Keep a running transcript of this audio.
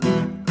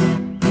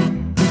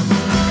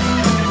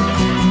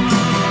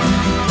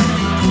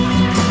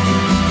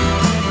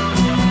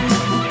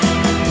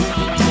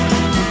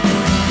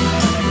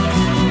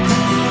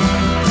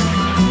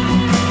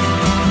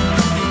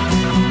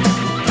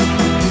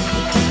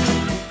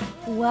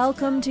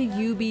Welcome to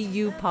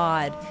UBU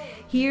Pod.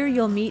 Here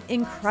you'll meet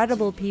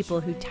incredible people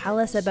who tell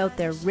us about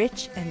their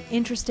rich and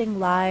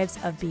interesting lives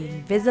of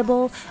being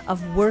visible,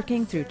 of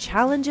working through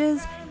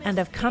challenges, and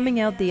of coming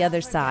out the other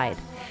side.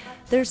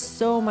 There's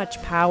so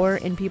much power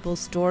in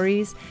people's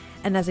stories,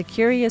 and as a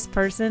curious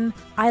person,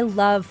 I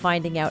love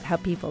finding out how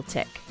people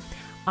tick.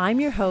 I'm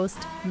your host,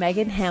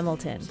 Megan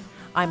Hamilton.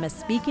 I'm a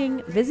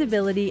speaking,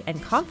 visibility, and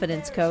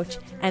confidence coach,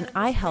 and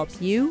I help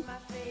you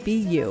be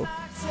you.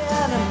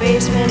 In a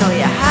basement, oh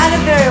you hide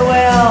it very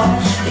well.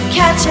 The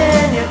catch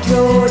in your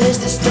throat is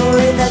the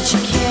story that you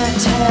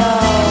can't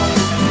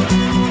tell.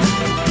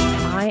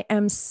 I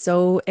am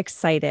so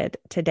excited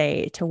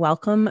today to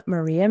welcome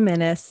Maria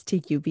Minnis to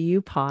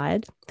UBU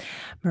Pod.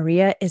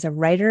 Maria is a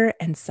writer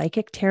and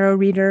psychic tarot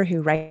reader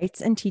who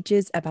writes and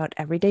teaches about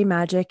everyday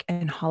magic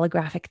and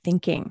holographic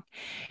thinking.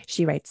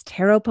 She writes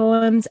tarot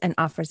poems and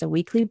offers a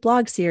weekly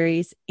blog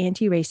series,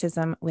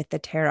 Anti-Racism with the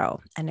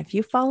Tarot. And if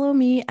you follow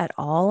me at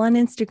all on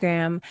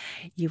Instagram,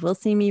 you will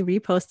see me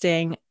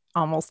reposting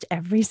almost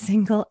every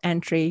single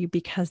entry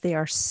because they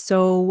are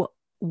so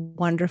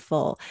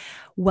wonderful.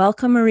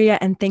 Welcome, Maria,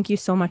 and thank you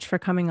so much for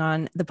coming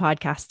on the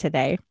podcast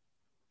today.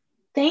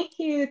 Thank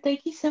you.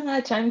 Thank you so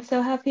much. I'm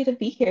so happy to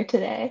be here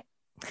today.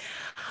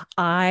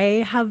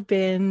 I have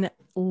been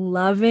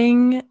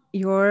loving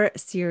your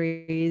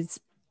series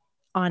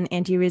on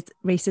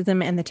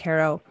anti-racism and the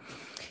tarot.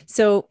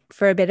 So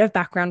for a bit of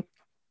background,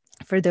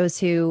 for those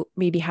who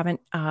maybe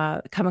haven't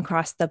come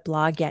across the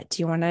blog yet,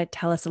 do you want to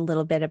tell us a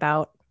little bit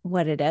about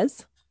what it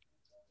is?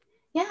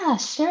 Yeah,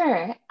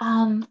 sure.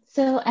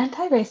 So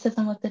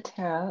Anti-Racism with the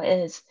Tarot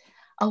is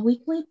a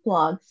weekly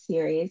blog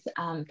series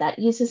that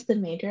uses the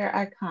major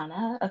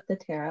arcana of the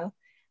tarot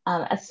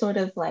as sort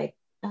of like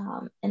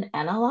an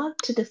analog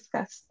to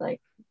discuss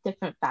like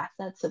different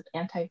facets of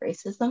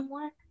anti-racism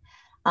work.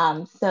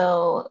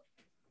 So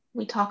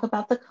we talk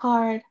about the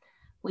card,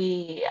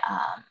 we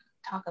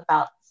talk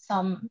about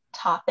some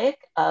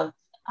topic of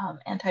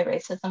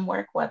anti-racism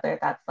work, whether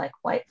that's like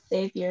white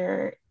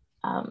savior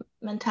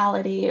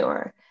mentality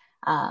or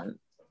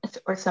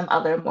some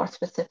other more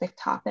specific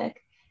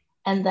topic.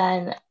 And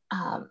then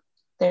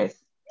there's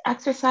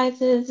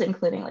exercises,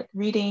 including like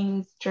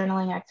readings,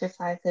 journaling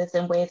exercises,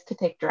 and ways to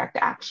take direct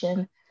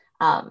action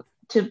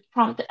to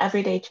prompt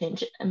everyday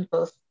change in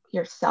both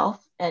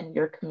yourself and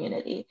your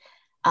community.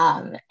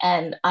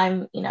 And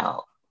I'm,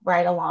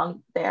 right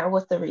along there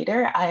with the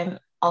reader. I'm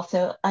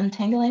also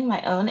untangling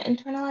my own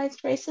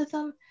internalized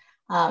racism.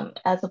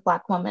 As a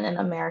Black woman in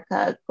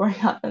America,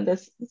 growing up in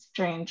this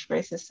strange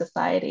racist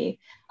society.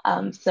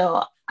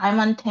 So I'm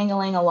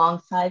untangling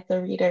alongside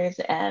the readers,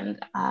 and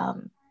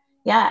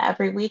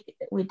every week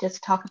we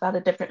just talk about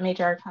a different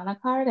major arcana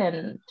card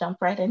and jump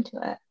right into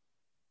it.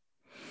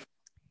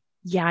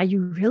 Yeah, you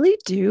really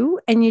do.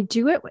 And you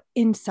do it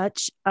in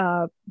such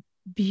a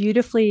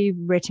beautifully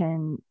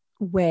written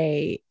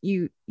way.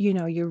 You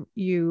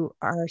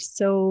are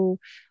so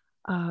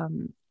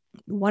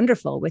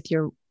wonderful with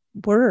your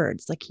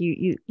words. Like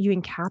you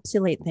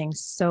encapsulate things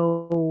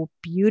so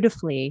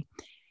beautifully.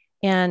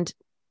 And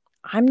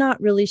I'm not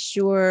really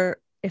sure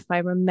if I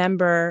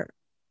remember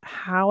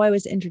how I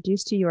was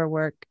introduced to your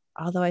work,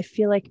 although I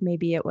feel like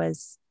maybe it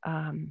was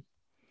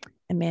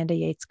Amanda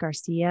Yates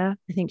Garcia.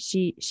 I think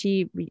she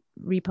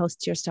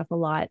reposts your stuff a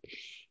lot.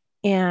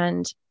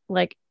 And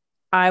like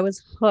I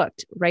was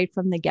hooked right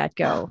from the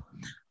get-go.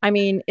 I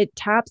mean, it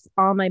taps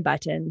all my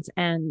buttons,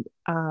 and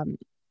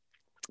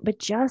but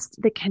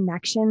just the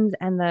connections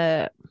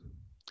and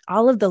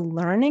all of the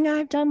learning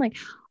I've done, like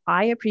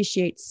I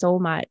appreciate so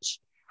much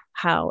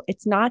how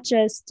it's not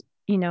just,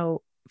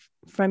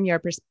 from your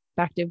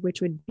perspective,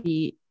 which would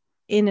be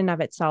in and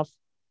of itself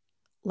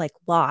like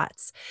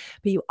lots,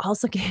 but you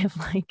also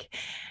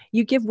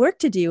you give work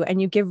to do, and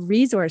you give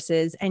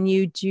resources, and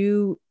you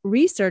do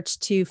research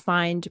to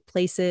find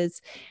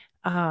places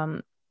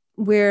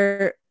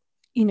where,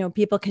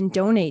 people can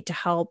donate to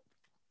help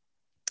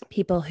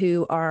people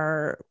who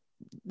are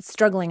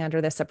struggling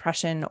under this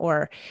oppression,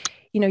 or,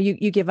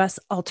 you give us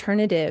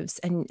alternatives.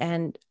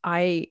 And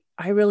I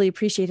really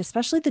appreciate,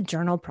 especially the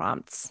journal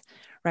prompts,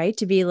 right?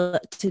 To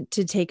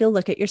take a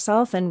look at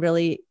yourself and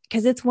really,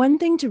 because it's one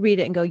thing to read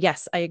it and go,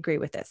 yes, I agree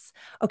with this.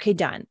 Okay,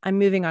 done. I'm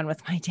moving on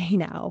with my day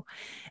now.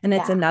 And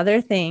it's another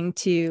thing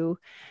to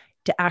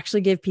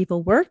actually give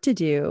people work to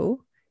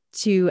do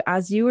to,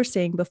 as you were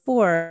saying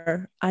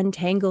before,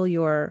 untangle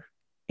your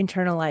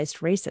internalized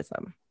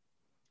racism.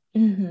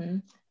 Mm-hmm.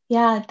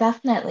 Yeah,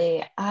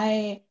 definitely.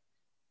 I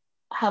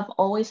have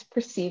always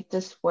perceived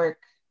this work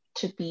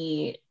to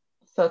be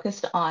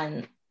focused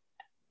on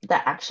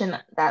the action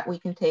that we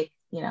can take,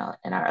 in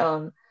our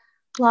own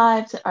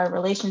lives, our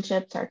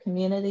relationships, our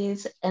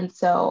communities. And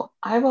so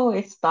I've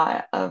always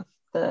thought of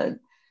the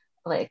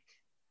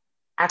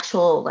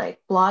actual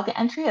blog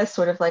entry as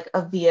sort of like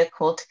a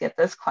vehicle to get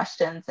those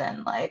questions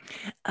and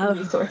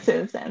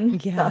resources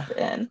and stuff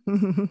in.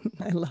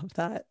 I love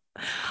that.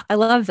 I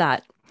love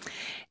that.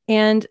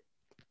 And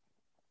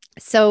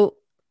so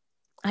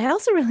I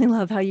also really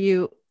love how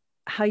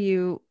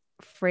you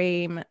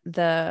frame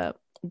the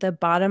the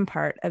bottom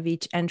part of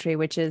each entry,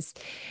 which is,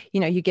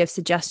 you give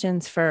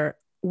suggestions for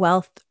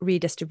wealth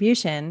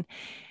redistribution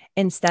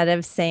instead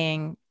of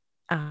saying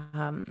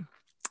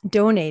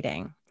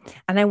donating.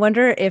 And I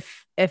wonder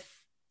if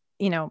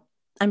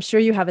I'm sure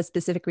you have a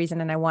specific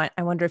reason, and I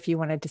wonder if you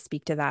wanted to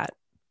speak to that.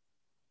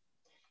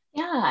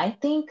 Yeah, I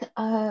think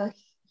a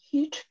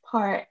huge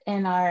part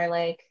in our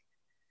like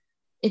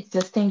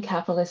existing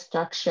capitalist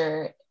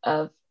structure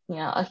of,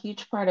 a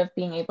huge part of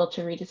being able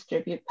to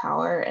redistribute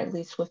power, at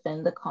least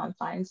within the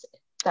confines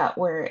that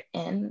we're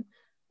in,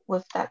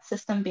 with that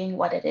system being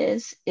what it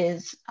is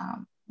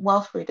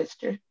wealth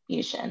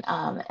redistribution.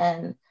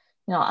 And,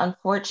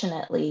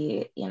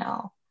 unfortunately,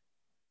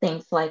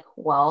 things like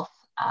wealth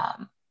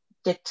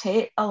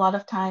dictate a lot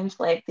of times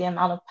like the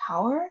amount of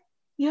power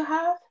you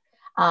have,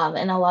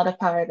 and a lot of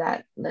power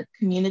that the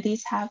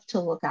communities have to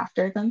look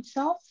after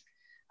themselves.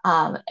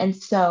 And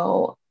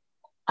so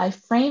I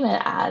frame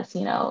it as,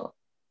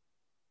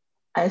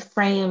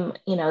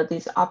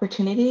 these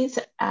opportunities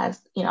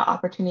as,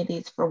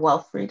 opportunities for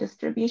wealth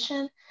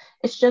redistribution.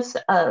 It's just,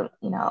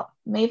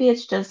 maybe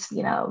it's just,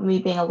 me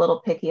being a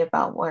little picky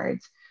about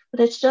words, but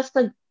it's just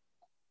a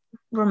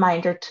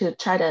reminder to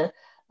try to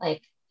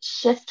like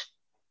shift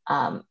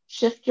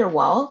your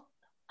wealth,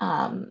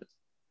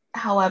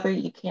 however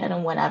you can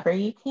and whenever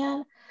you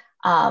can,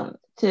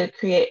 to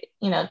create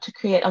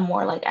a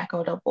more like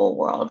equitable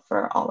world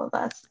for all of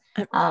us.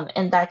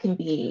 And that can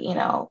be,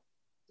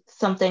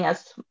 something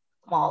as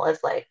small as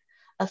like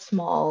a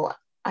small,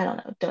 I don't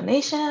know,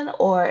 donation,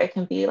 or it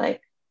can be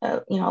like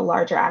a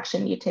larger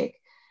action you take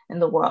in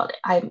the world.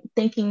 I'm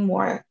thinking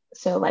more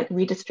so like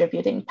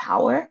redistributing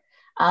power,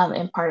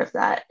 and part of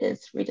that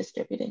is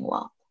redistributing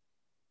wealth.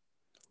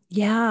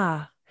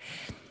 Yeah.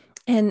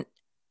 And,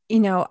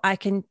 I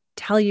can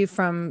tell you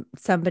from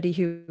somebody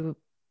who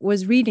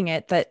was reading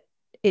it that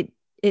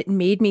it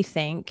made me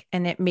think,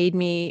 and it made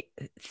me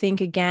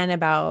think again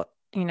about,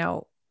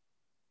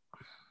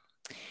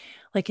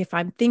 like if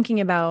I'm thinking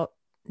about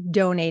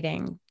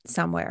donating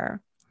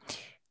somewhere,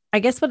 I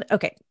guess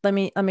okay, let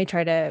me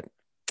try to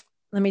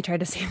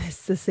say this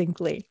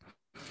succinctly.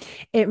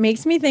 It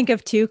makes me think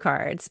of two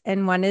cards,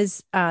 and one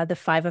is the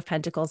Five of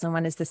Pentacles and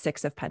one is the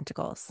Six of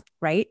Pentacles,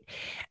 right?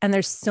 And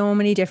there's so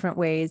many different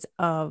ways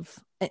of,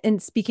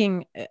 and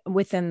speaking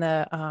within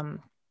the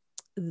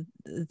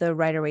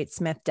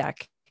Rider-Waite-Smith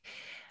deck,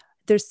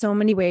 there's so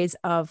many ways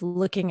of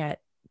looking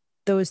at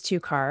those two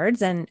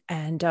cards and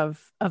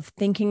of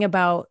thinking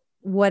about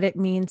what it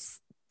means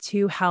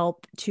to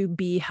help, to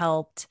be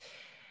helped,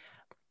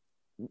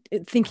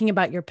 thinking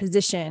about your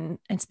position,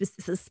 and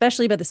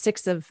especially about the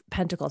Six of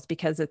Pentacles,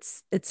 because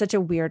it's such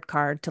a weird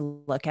card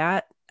to look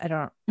at.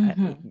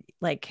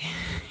 Like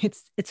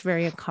it's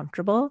very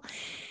uncomfortable.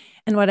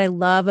 And what I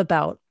love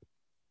about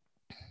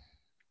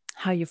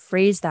how you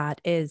phrase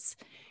that is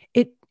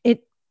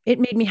it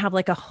made me have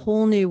like a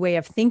whole new way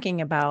of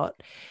thinking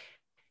about,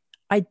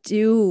 I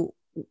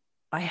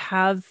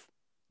have,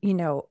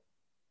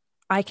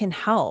 I can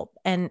help,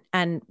 and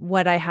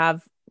what I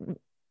have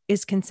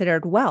is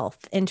considered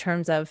wealth in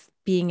terms of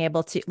being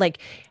able to, like,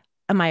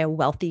 am I a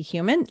wealthy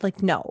human?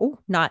 Like, no,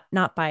 not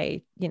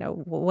by,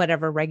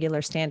 whatever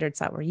regular standards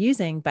that we're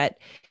using, but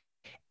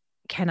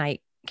can I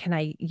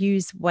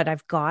use what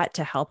I've got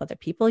to help other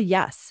people?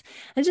 Yes.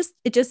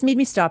 It just made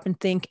me stop and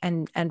think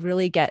and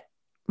really get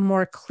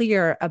more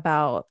clear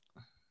about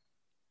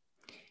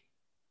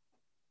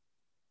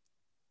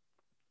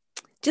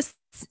just,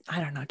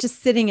 I don't know,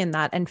 just sitting in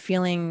that and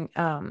feeling,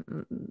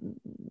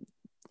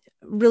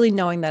 really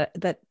knowing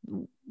that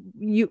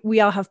we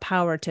all have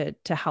power to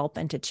help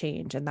and to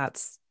change. And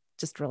that's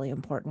just really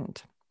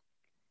important.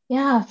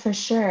 Yeah, for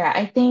sure.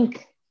 I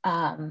think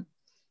when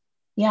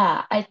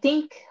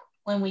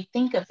we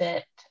think of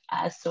it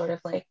as sort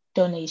of like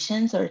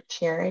donations or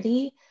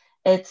charity,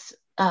 it's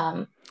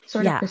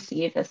sort of Yeah.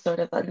 perceived as sort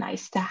of a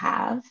nice to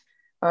have,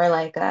 or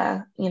like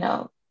a,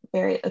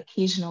 very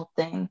occasional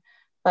thing.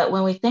 But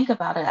when we think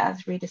about it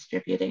as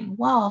redistributing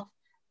wealth,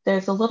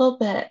 there's a little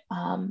bit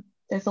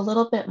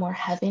more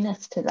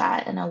heaviness to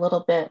that, and a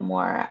little bit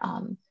more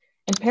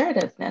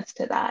imperativeness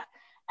to that.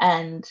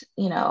 And,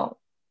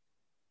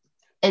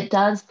 it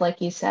does,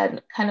 like you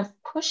said, kind of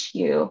push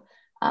you.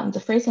 The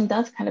phrasing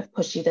does kind of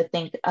push you to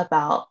think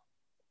about,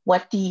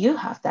 what do you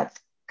have that's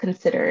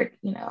considered,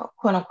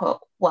 quote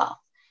unquote, wealth?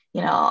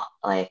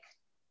 Like,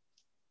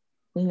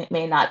 we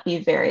may not be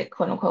very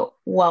quote unquote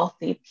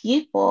wealthy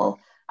people.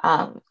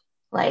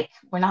 Like,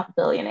 we're not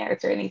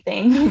billionaires or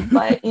anything,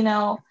 but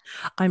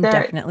I'm there,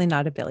 definitely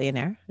not a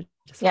billionaire.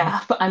 Just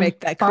yeah, but I'm make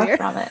that far clear.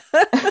 from it.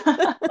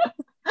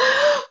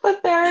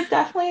 But there are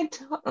definitely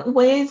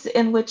ways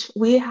in which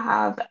we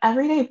have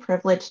everyday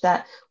privilege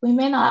that we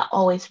may not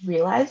always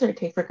realize or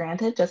take for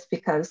granted, just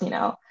because,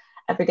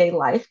 everyday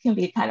life can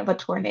be kind of a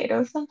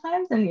tornado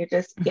sometimes and you're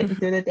just getting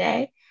through the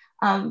day.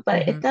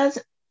 But it does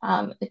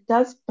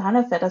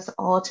benefit us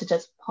all to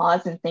just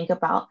pause and think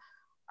about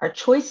our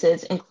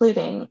choices,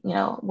 including,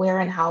 where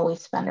and how we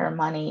spend our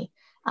money.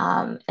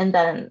 And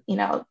then,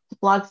 the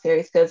blog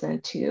series goes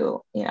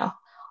into,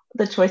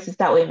 the choices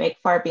that we make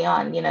far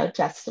beyond,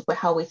 just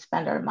how we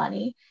spend our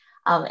money.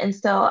 And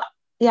so,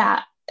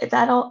 yeah,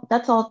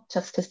 that's all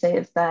just to say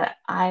is that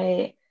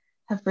I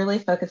have really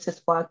focused this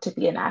blog to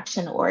be an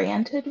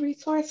action-oriented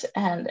resource,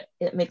 and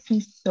it makes me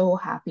so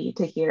happy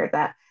to hear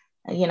that,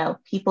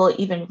 people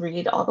even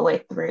read all the way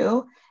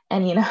through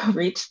and,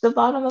 reach the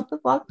bottom of the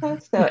blog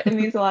post. So it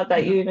means a lot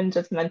that you even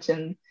just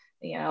mentioned,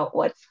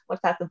 what's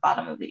at the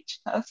bottom of each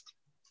post.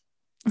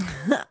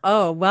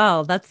 Oh,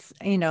 well,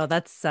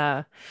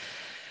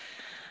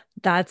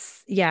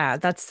 yeah,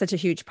 that's such a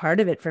huge part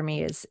of it for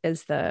me is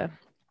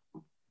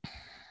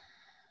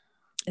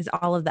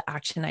all of the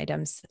action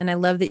items. And I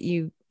love that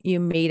you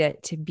made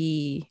it to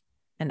be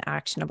an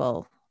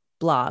actionable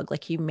blog.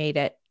 Like you made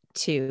it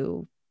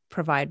to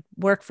provide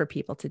work for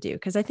people to do.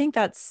 Cause I think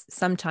that's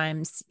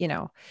sometimes,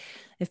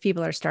 if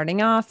people are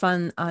starting off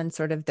on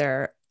sort of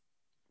their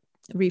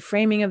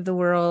reframing of the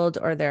world,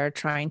 or they're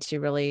trying to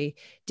really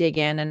dig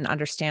in and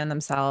understand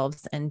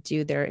themselves and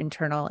do their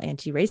internal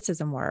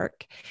anti-racism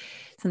work.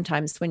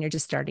 Sometimes when you're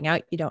just starting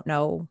out, you don't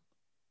know,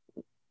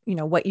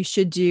 what you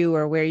should do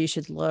or where you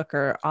should look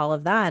or all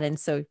of that. And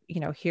so,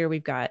 here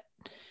we've got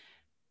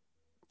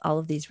all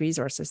of these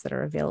resources that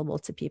are available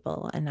to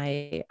people. And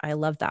I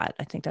love that.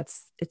 I think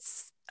it's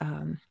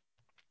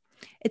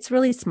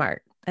really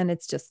smart, and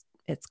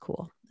it's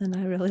cool. And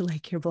I really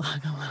like your blog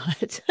a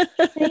lot.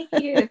 Thank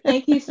you.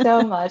 Thank you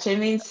so much. It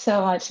means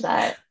so much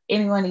that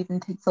anyone even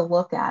takes a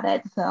look at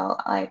it. So,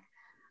 like,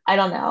 I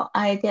don't know.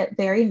 I get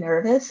very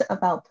nervous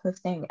about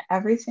posting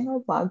every single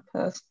blog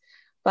post,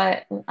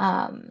 but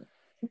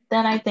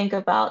then I think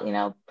about,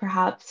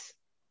 perhaps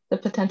the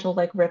potential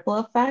like ripple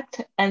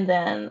effect, and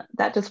then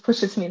that just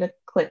pushes me to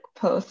click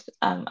post.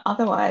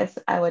 Otherwise,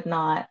 I would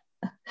not.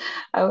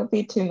 I would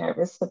be too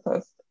nervous to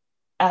post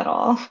at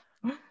all.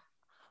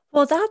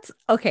 Well, that's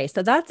okay.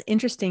 So that's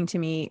interesting to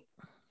me.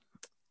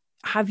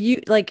 Are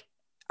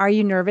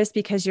you nervous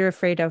because you're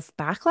afraid of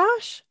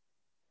backlash,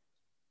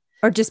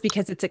 or just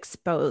because it's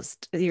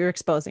exposed? You're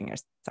exposing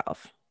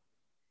yourself.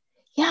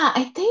 Yeah,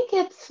 I think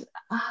it's.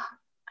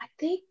 I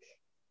think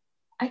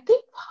I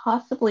think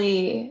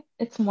possibly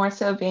it's more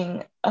so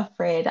being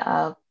afraid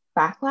of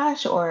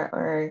backlash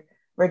or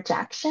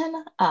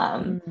rejection.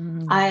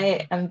 Mm.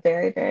 I am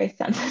very, very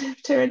sensitive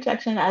to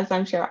rejection, as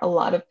I'm sure a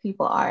lot of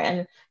people are,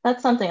 and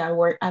that's something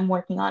I'm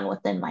working on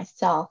within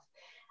myself.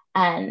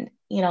 And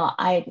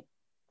I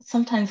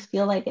sometimes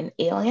feel like an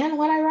alien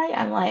when I write.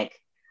 I'm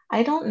like,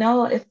 I don't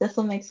know if this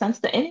will make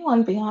sense to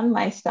anyone beyond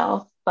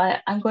myself,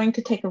 but I'm going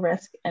to take a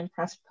risk and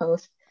press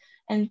post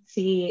and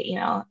see,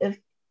 if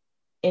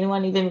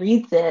anyone even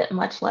reads it,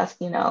 much less,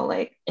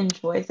 like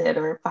enjoys it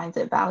or finds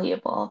it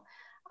valuable.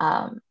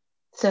 Um,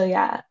 so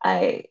yeah,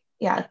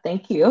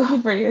 thank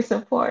you for your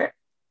support.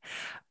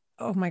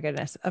 Oh my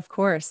goodness. Of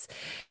course.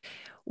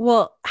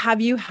 Well,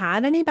 have you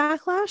had any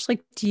backlash?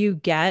 Like, do you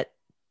get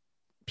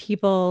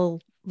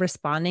people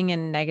responding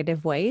in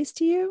negative ways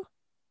to you?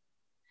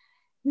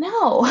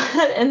 No,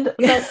 and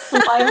that's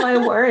why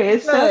my worry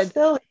is so Good.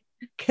 silly.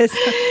 Because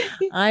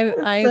It's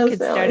I so could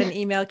start an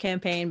silly. email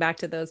campaign back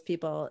to those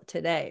people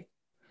today.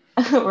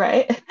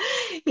 Right?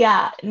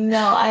 Yeah,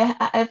 no,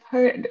 I've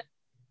heard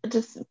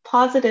just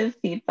positive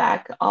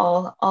feedback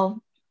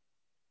all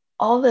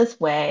this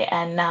way,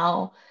 and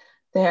now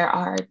there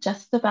are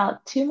just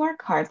about two more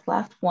cards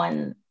left.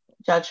 One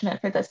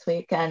judgment for this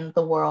week and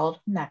the world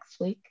next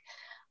week.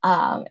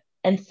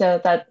 And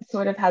so that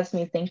sort of has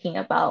me thinking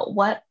about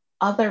what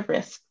other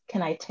risks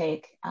can I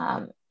take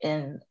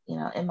in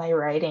my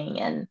writing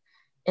and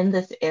in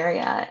this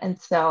area. And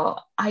so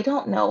I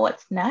don't know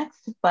what's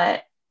next,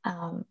 but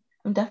I'm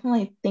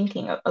definitely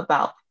thinking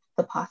about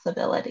the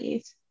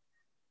possibilities.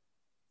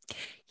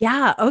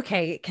 Yeah.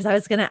 Okay. Because I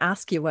was going to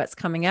ask you what's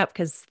coming up,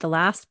 because the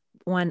last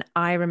one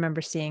I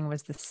remember seeing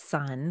was The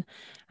Sun,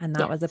 and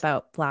that was Yes.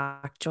 about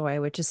Black Joy,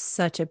 which is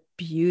such a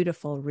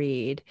beautiful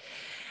read.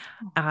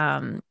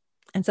 Um,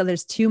 and so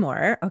there's two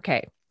more.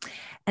 Okay.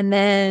 And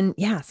then,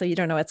 yeah, so you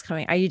don't know what's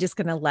coming. Are you just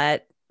going to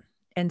let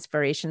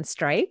inspiration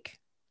strike?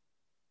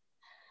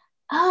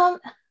 Um,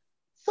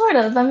 Sort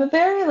of. I'm a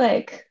very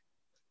like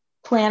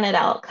plan it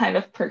out kind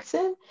of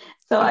person.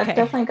 So I've Okay.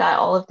 definitely got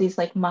all of these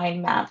like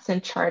mind maps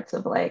and charts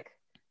of like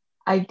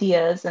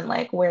ideas and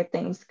like where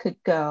things could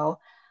go.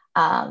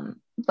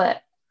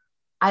 But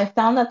I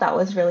found that that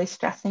was really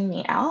stressing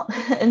me out.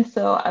 And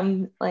so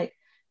I'm like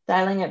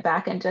dialing it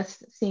back and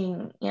just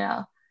seeing,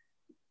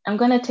 I'm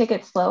going to take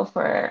it slow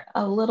for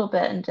a little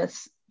bit and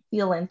just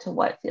feel into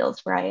what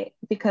feels right.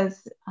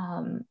 Because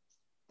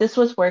this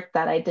was work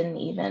that I didn't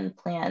even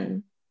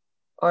plan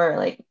or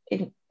like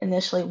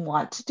initially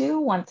want to do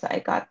once I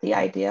got the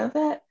idea of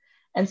it.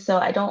 And so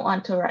I don't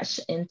want to rush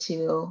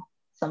into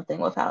something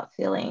without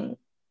feeling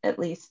at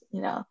least,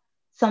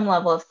 some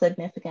level of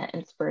significant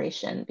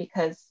inspiration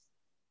because,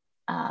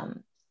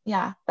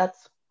 yeah,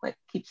 that's what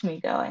keeps me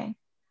going.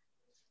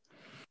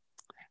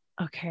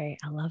 Okay.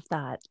 I love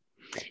that.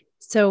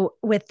 So,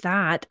 with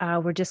that,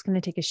 we're just going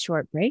to take a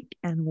short break,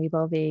 and we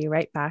will be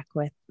right back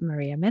with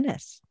Maria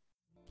Minnis.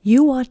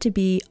 You want to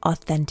be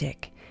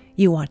authentic.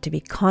 You want to be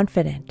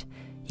confident.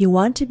 You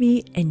want to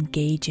be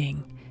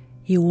engaging.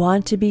 You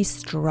want to be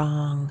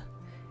strong.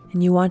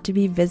 And you want to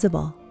be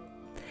visible.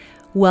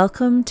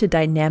 Welcome to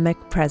Dynamic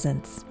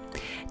Presence.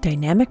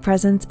 Dynamic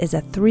Presence is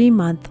a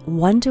 3-month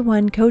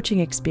one-to-one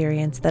coaching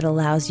experience that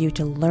allows you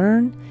to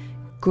learn,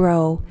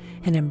 grow,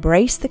 and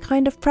embrace the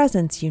kind of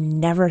presence you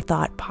never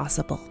thought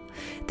possible.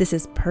 This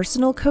is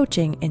personal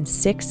coaching in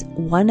 6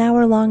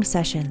 one-hour-long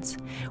sessions.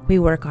 We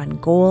work on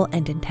goal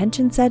and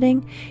intention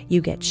setting,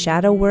 you get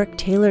shadow work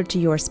tailored to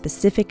your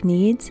specific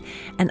needs,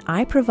 and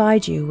I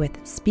provide you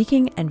with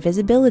speaking and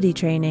visibility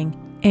training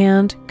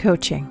and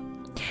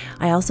coaching.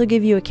 I also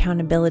give you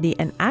accountability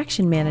and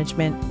action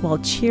management while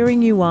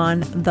cheering you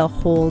on the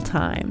whole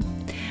time.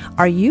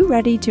 Are you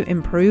ready to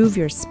improve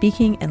your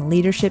speaking and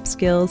leadership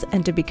skills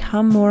and to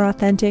become more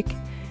authentic?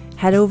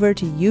 Head over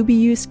to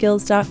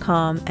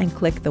ubuskills.com and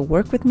click the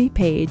Work With Me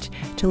page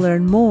to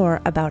learn more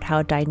about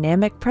how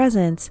dynamic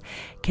presence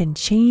can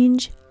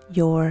change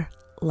your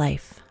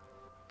life.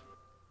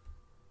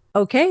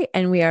 Okay,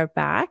 and we are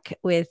back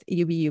with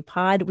UBU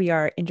Pod. We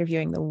are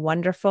interviewing the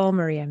wonderful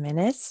Maria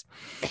Minnis.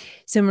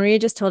 So Maria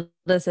just told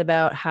us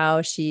about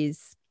how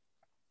she's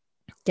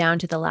down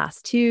to the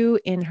last 2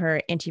 in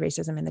her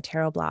Anti-Racism in the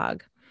Tarot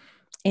blog,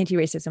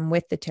 Anti-Racism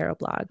with the Tarot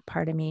blog,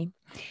 pardon me.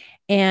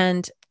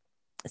 And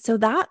so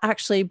that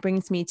actually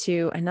brings me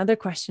to another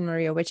question,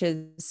 Maria, which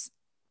is,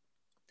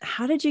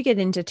 how did you get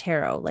into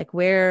tarot? Like,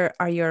 where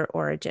are your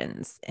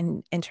origins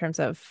in terms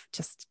of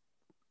just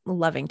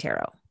loving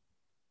tarot?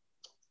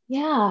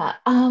 Yeah,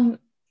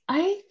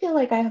 I feel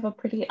like I have a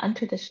pretty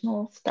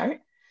untraditional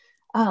start,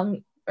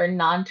 or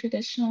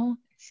non-traditional,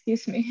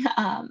 excuse me.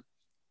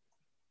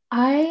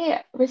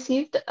 I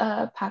received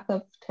a pack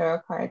of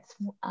tarot cards,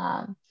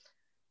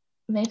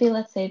 maybe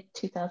let's say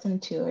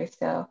 2002 or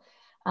so,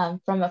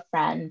 from a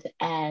friend,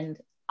 and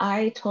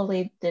I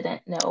totally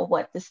didn't know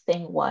what this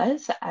thing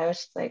was. I was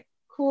just like,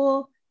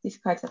 cool, these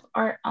cards have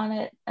art on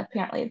it.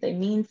 Apparently they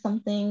mean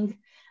something.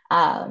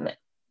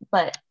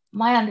 But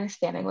my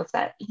understanding was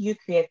that you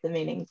create the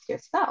meanings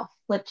yourself,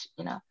 which,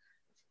 of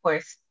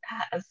course,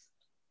 has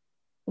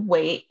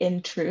weight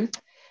in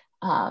truth,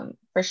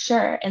 for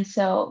sure. And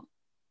so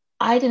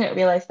I didn't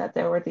realize that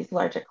there were these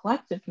larger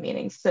collective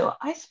meanings. So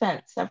I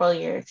spent several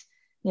years,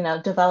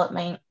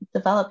 developing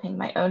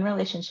my own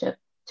relationship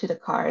to the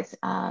cards.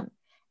 And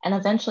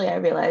eventually I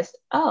realized,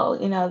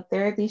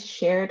 there are these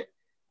shared,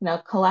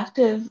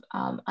 collective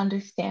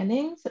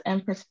understandings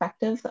and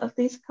perspectives of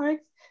these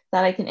cards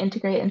that I can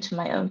integrate into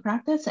my own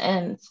practice.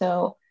 And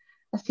so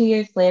a few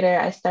years later,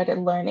 I started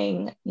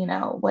learning,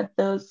 what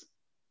those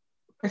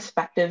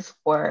perspectives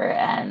were.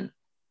 And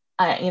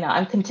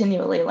I'm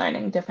continually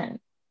learning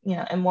different,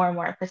 and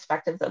more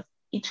perspectives of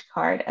each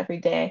card every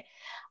day.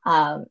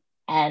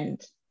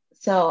 And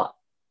so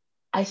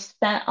I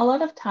spent a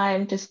lot of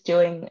time just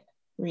doing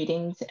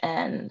readings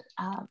and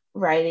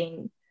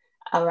writing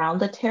around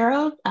the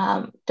tarot,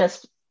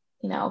 just,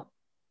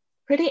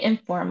 pretty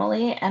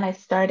informally. And I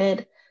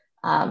started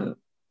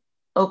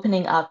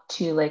opening up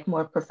to like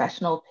more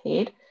professional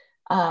paid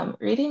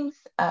readings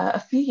a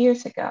few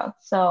years ago.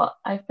 So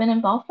I've been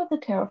involved with the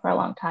tarot for a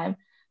long time,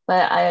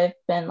 but I've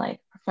been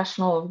like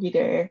professional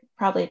reader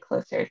probably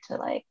closer to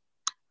like,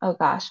 oh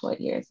gosh,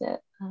 what year is it?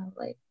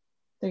 Like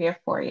 3 or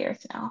 4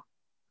 years now.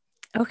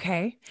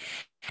 Okay.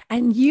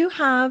 And you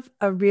have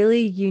a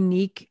really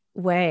unique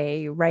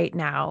way right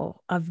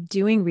now of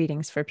doing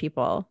readings for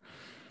people.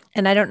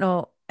 And I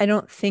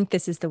don't think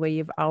this is the way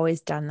you've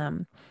always done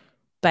them,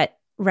 but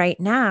right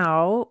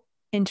now,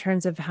 in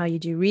terms of how you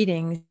do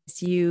readings,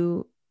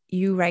 you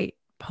write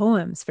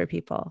poems for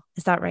people.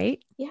 Is that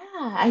right? Yeah,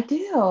 I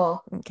do.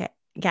 Okay.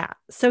 Yeah.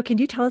 So can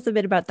you tell us a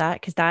bit about that?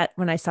 Because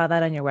when I saw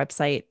that on your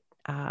website,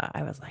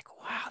 I was like,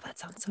 wow, that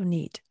sounds so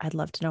neat. I'd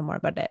love to know more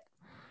about it.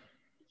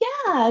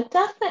 Yeah,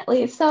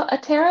 definitely. So a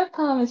tarot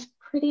poem is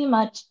pretty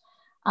much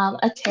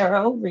a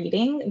tarot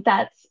reading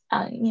that's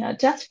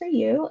just for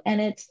you, and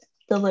it's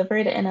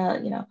delivered in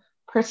a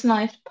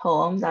personalized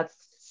poem that's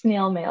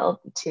snail mailed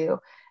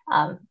to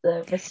the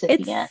It's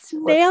recipient.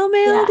 snail Yeah,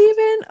 mailed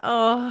even?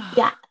 Oh,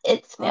 yeah,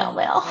 it's snail oh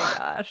mail. my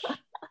gosh.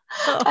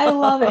 I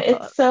love it.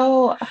 It's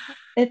so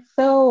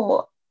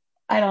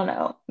I don't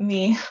know,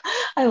 me.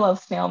 I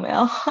love snail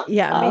mail.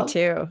 Yeah, me Um,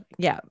 too.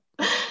 Yeah.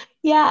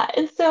 yeah,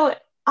 and so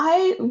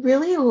I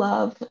really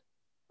love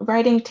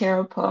writing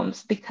tarot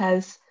poems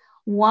because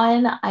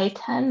one, I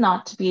tend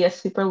not to be a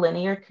super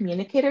linear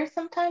communicator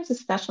sometimes,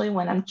 especially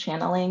when I'm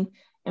channeling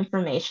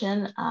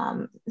information.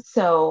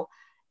 So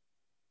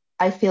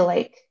I feel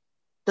like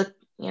the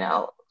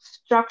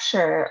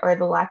structure or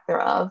the lack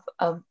thereof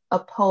of a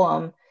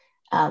poem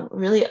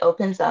really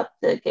opens up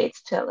the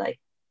gates to like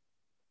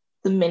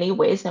the many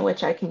ways in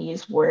which I can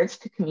use words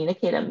to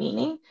communicate a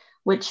meaning,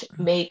 which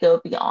may go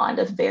beyond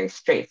a very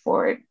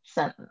straightforward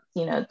sentence.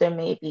 There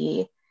may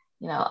be,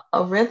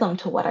 a rhythm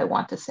to what I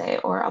want to say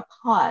or a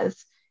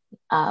pause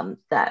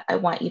that I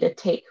want you to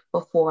take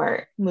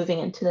before moving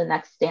into the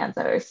next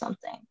stanza or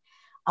something.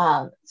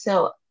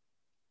 So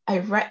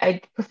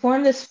I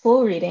perform this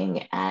full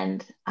reading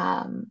and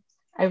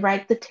I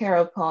write the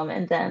tarot poem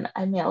and then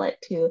I mail it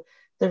to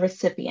the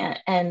recipient.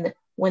 And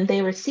when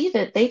they receive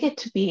it, they get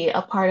to be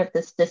a part of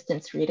this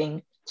distance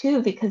reading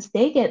too, because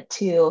they get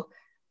to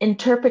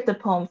interpret the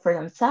poem for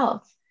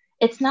themselves.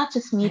 It's not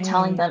just me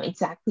telling Right. them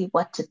exactly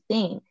what to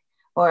think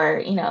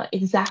or,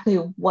 exactly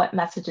what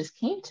messages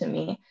came to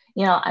me.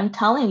 I'm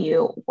telling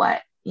you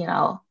what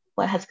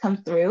has come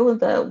through,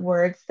 the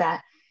words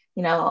that,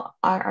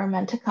 are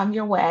meant to come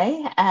your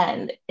way.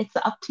 And it's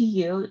up to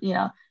you,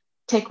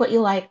 take what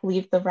you like,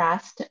 leave the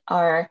rest,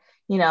 or,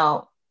 you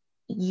know,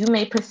 you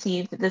may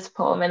perceive this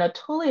poem in a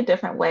totally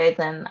different way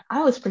than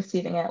I was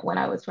perceiving it when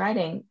I was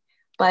writing.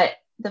 But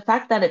the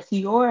fact that it's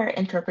your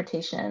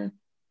interpretation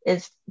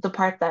is the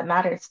part that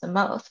matters the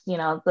most.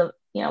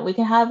 We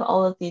can have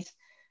all of these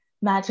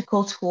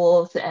magical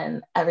tools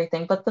and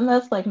everything, but the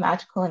most like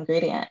magical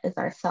ingredient is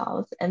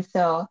ourselves. And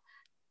so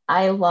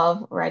I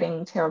love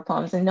writing tarot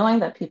poems and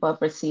knowing that people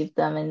have received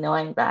them and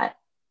knowing that,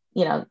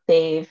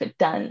 they've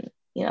done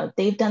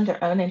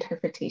their own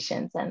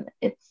interpretations, and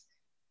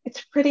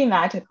it's pretty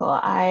magical.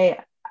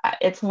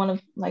 It's one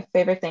of my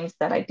favorite things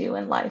that I do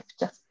in life,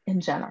 just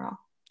in general.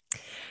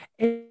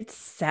 It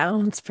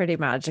sounds pretty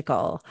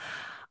magical.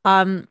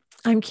 I'm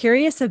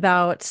curious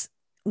about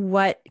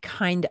what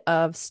kind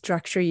of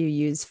structure you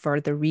use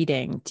for the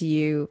reading. Do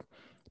you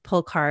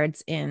pull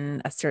cards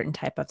in a certain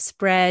type of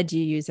spread? Do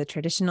you use a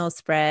traditional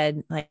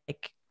spread?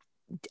 Like,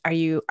 are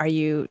you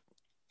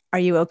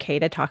okay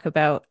to talk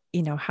about,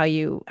 how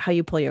you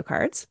pull your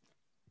cards?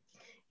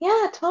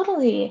 Yeah,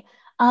 totally.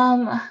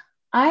 Um,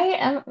 I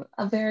am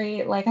a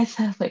very, like I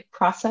said, like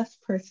process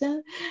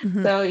person.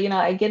 Hmm. So,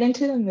 I get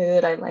into the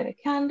mood, I light a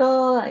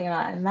candle,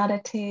 I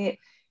meditate,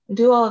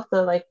 do all of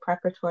the like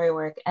preparatory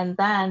work. And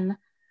then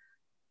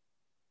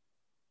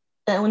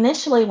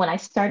initially when I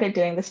started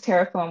doing this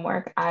Terraform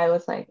work, I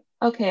was like,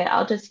 okay,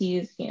 I'll just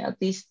use,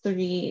 these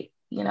three,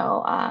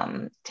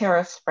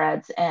 tarot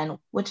spreads and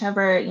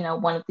whichever,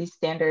 one of these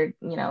standard,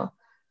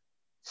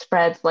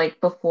 spreads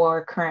like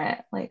before, current,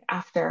 like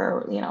after,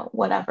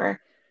 whatever,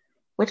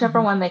 whichever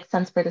Hmm. one makes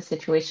sense for the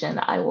situation,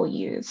 I will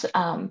use.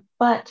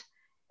 But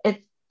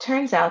it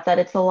turns out that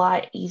it's a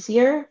lot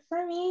easier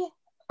for me,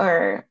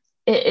 or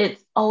it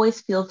always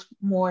feels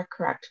more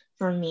correct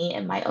for me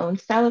in my own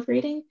style of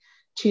reading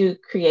to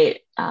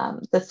create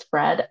the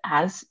spread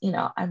as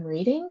I'm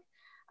reading,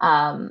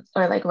 or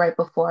like right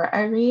before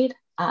I read,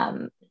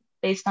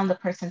 based on the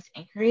person's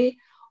inquiry,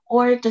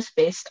 or just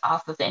based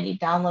off of any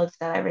downloads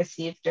that I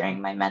received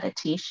during my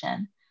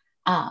meditation.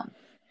 Um,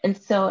 and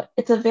so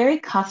it's a very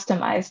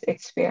customized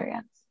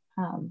experience,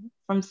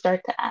 from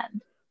start to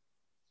end.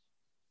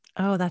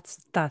 Oh, that's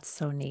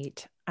so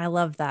neat. I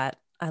love that.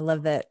 I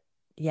love that.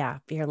 Yeah,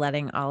 you're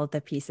letting all of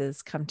the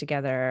pieces come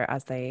together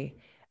as they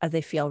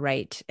feel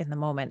right in the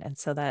moment, and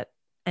so that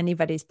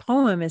anybody's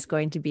poem is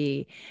going to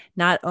be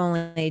not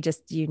only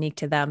just unique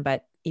to them,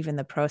 but even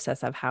the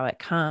process of how it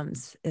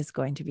comes is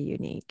going to be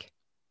unique.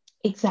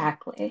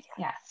 Exactly.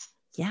 Yes.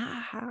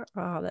 Yeah.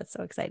 Oh, that's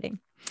so exciting.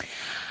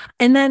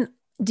 And then,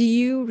 do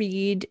you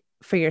read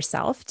for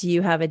yourself? Do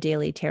you have a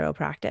daily tarot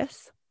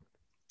practice?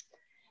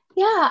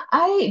 Yeah,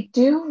 I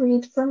do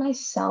read for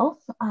myself.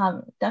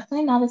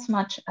 Definitely not as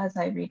much as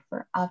I read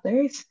for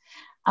others.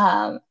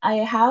 I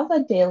have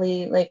a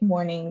daily, like,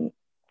 morning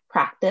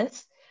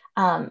practice.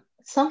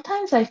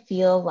 Sometimes I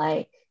feel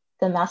like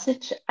the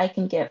message I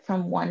can get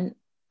from one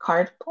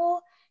card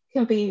pull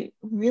can be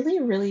really,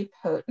 really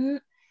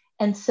potent.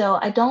 And so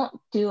I don't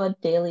do a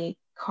daily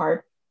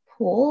card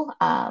pull.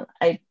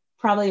 I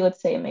probably would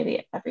say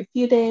maybe every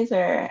few days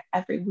or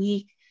every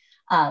week,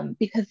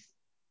 because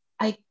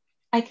I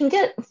I can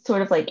get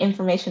sort of like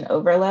information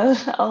overload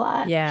a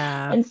lot.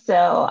 Yeah. And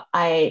so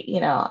I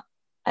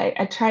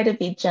try to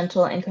be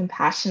gentle and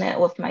compassionate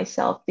with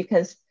myself,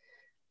 because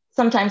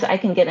sometimes I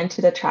can get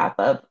into the trap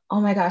of,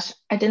 oh my gosh,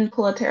 I didn't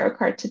pull a tarot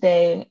card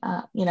today.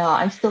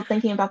 I'm still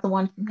thinking about the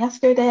one from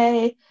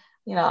yesterday.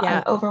 I'm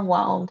Yeah.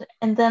 overwhelmed.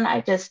 And then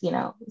I just,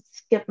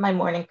 skip my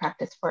morning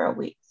practice for a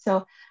week.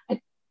 So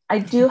I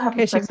do have a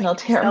Because you personal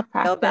make tarot yourself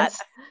feel bad.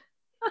 practice.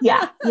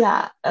 Yeah,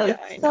 yeah. Yeah,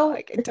 I know.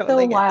 I can It's so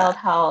totally get wild that.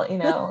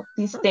 how,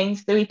 these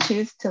things that we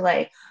choose to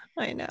like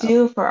I know.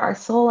 do for our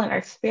soul and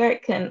our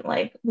spirit can,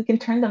 like, we can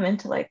turn them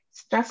into like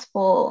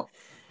stressful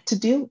to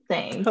do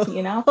things.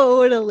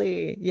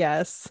 Totally.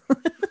 Yes.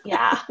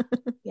 Yeah.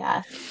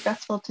 Yeah.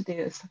 Stressful to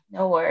do's.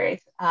 No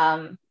worries.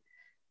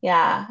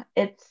 Yeah,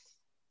 it's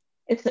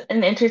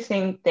an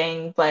interesting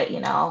thing, but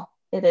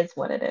it is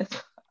what it is.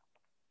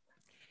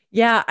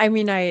 Yeah, I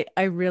mean, I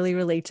really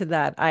relate to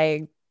that.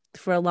 I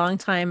For a long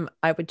time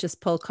I would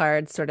just pull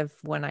cards sort of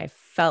when I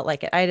felt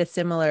like it. I had a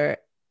similar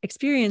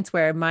experience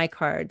where my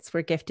cards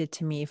were gifted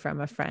to me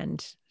from a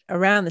friend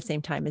around the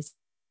same time as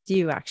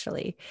you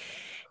actually.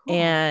 Cool.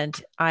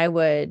 And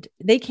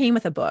they came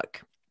with a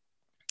book.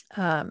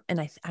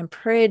 And I'm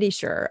pretty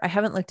sure I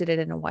haven't looked at it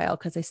in a while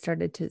because I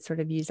started to sort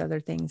of use other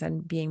things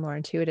and being more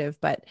intuitive,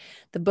 but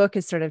the book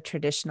is sort of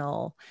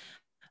traditional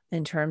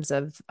in terms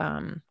of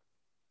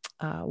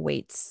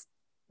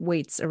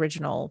Waite's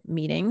original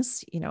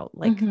meanings,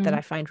 like that Mm-hmm.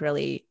 I find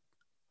really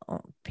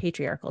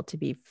patriarchal, to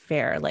be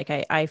fair. Like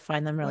I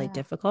find them really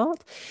Yeah.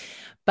 difficult,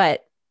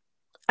 but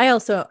I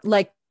also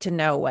like to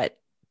know what,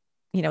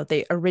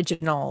 the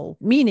original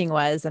meaning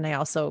was. And I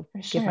also For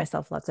give sure.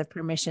 myself lots of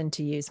permission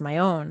to use my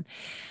own.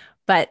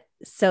 But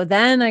so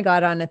then I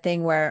got on a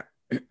thing where,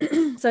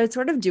 so I'd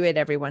sort of do it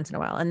every once in a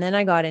while. And then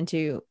I got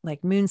into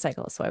like moon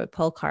cycles. So I would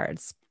pull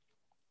cards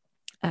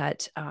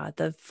at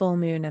the full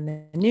moon and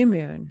the new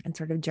moon and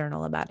sort of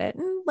journal about it.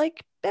 And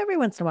like every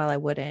once in a while I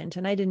wouldn't.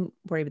 And I didn't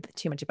worry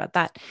too much about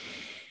that.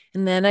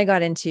 And then I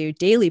got into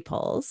daily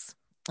pulls,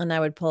 and I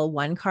would pull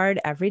one card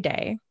every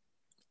day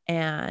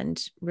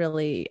and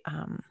really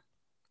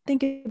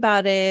think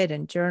about it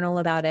and journal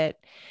about it.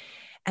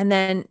 And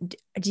then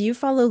do you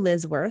follow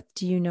Liz Worth?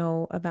 Do you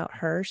know about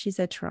her? She's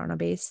a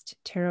Toronto-based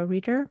tarot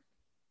reader.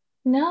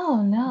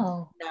 No,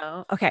 no.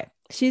 No. Okay.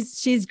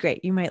 She's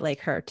great. You might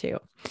like her too.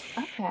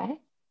 Okay.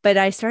 But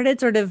I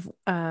started sort of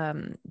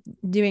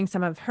doing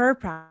some of her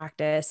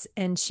practice,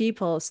 and she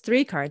pulls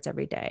 3 cards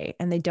every day,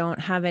 and they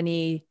don't have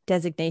any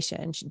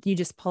designation. You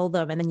just pull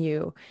them, and then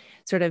you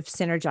sort of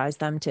synergize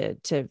them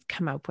to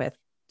come up with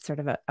sort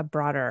of a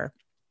broader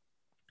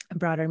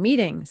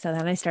meeting. So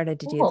then I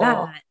started to do Cool.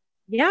 that.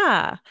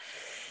 Yeah.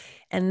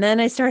 And then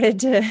I started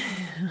to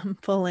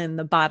pull in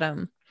the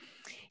bottom,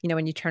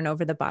 when you turn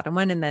over the bottom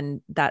one, and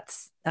then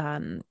that's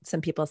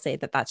some people say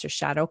that that's your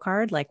shadow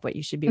card, like what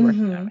you should be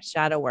working on with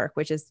shadow work,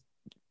 which is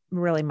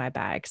really my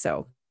bag.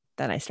 So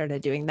then I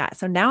started doing that.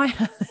 So now I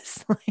have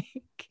this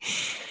like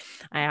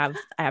I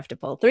have to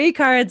pull 3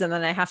 cards, and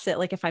then I have to,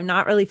 like, if I'm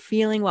not really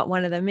feeling what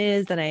one of them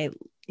is, then I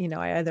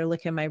either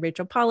look in my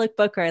Rachel Pollack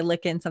book, or I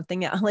look in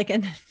something else, like,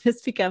 and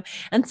just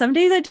and some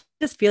days I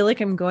just feel like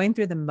I'm going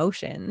through the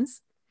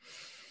motions.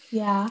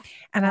 Yeah.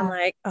 And I'm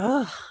like,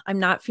 oh, I'm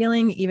not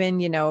feeling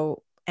even,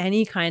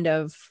 any kind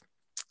of,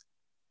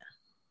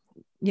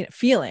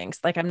 feelings.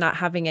 Like, I'm not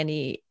having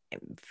any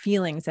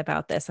feelings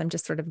about this. I'm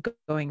just sort of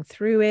going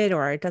through it,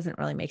 or it doesn't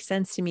really make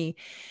sense to me.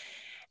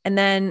 And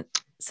then,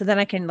 so then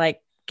I can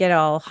like get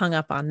all hung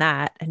up on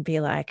that and be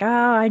like, oh,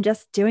 I'm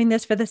just doing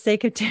this for the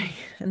sake of doing.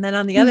 And then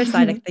on the other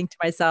side, I think to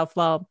myself,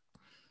 well,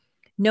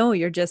 no,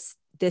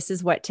 this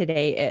is what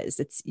today is.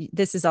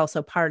 This is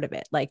also part of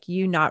it. Like,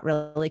 you not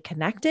really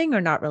connecting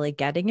or not really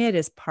getting it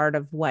is part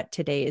of what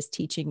today is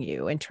teaching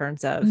you in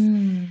terms of,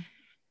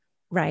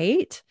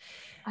 right.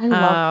 I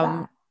love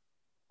that.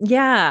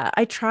 Yeah,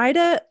 I try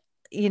to,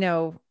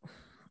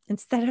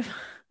 instead of,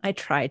 I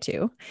try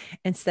to,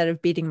 instead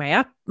of beating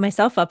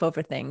myself up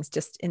over things,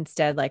 just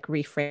instead like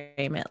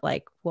reframe it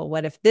like, well,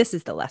 what if this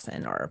is the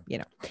lesson? Or,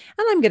 and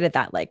I'm good at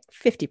that like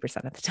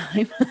 50% of the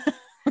time.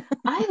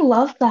 I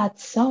love that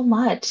so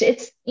much.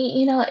 It's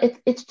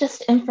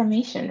just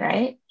information,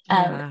 right?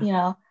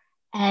 Yeah.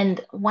 And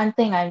one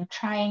thing I'm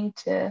trying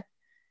to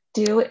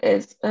do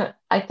is,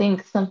 I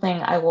think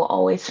something I will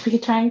always be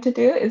trying to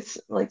do is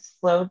like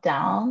slow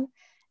down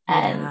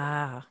and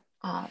Yeah.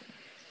 um,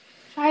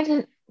 try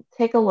to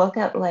take a look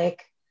at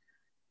like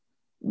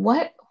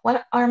what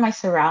are my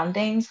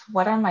surroundings?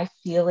 What are my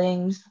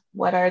feelings?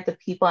 What are the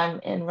people I'm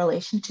in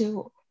relation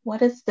to?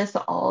 What is this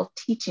all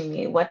teaching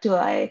me?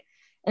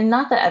 And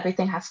not that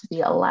everything has to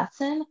be a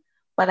lesson,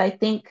 but I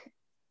think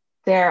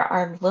there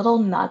are little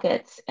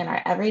nuggets in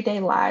our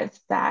everyday lives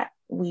that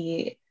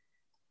we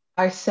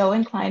are so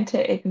inclined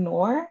to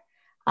ignore,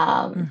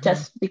 Mm-hmm.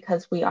 just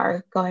because we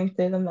are going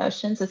through the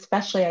motions,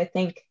 especially I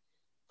think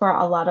for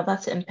a lot of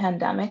us in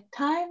pandemic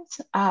times.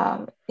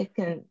 It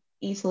can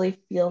easily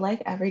feel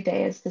like every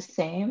day is the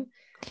same.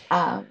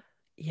 Um, so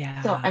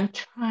Yeah. I'm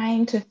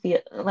trying to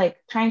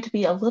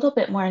be a little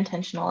bit more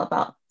intentional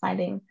about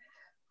finding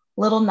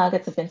little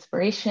nuggets of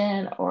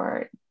inspiration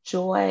or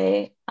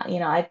joy.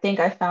 I think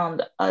I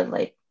found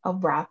a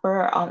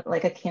wrapper on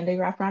like a candy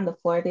wrapper on the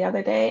floor the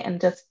other day and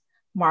just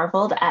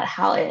marveled at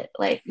how it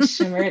like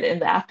shimmered in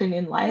the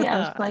afternoon light. I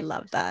was I like,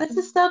 love that. this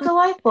is so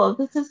delightful.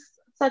 This is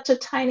such a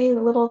tiny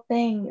little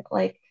thing.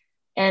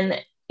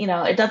 And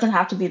it doesn't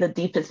have to be the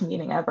deepest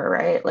meaning ever,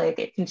 right? Like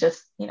it can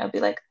just, be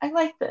like, I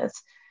like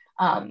this.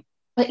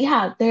 But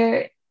yeah,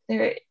 there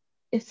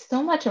is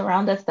so much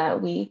around us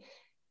that we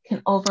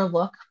can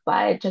overlook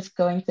by just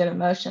going through the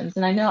motions.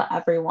 And I know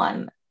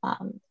everyone,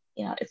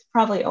 is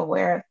probably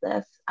aware of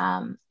this.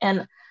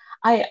 And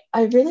I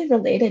really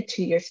related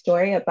to your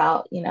story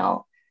about,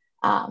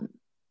 um,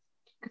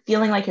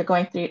 feeling like you're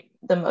going through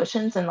the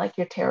motions and like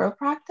your tarot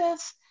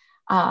practice.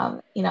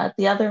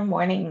 The other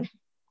morning,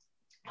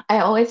 I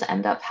always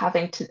end up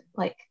having to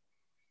like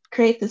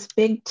create this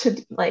big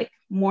to like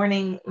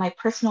morning my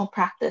personal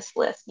practice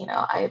list.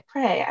 I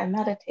pray, I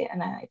meditate,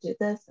 and I do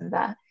this and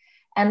that.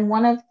 And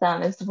one of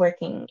them is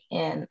working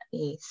in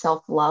a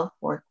self-love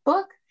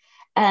workbook.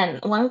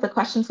 And one of the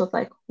questions was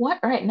like, what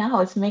right now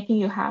is making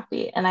you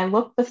happy? And I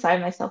looked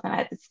beside myself and I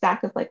had this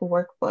stack of like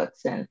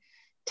workbooks and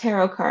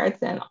tarot cards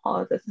and all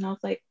of this. And I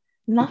was like,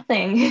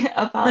 nothing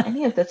about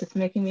any of this is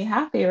making me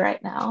happy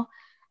right now.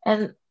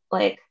 And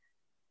like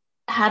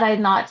had I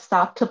not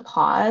stopped to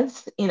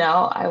pause,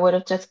 I would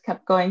have just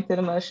kept going through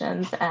the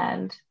motions.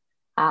 And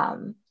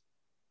um,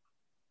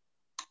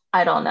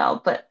 I don't know,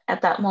 but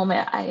at that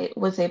moment, I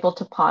was able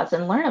to pause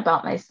and learn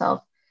about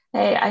myself.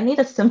 Hey, I need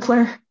a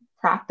simpler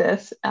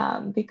practice,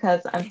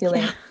 because I'm Yeah.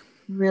 feeling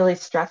really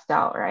stressed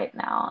out right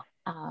now.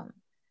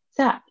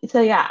 So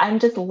yeah, I'm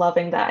just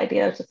loving that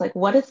idea. It's just like,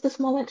 what is this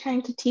moment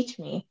trying to teach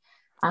me?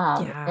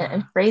 And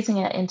Yeah. phrasing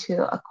it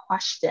into a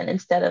question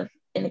instead of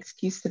an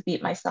excuse to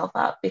beat myself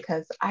up,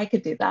 because I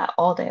could do that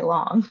all day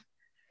long.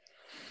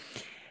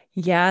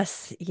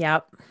 Yes.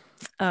 Yep.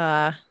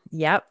 Uh,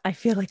 yep. I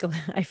feel like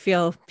I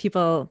feel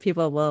people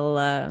will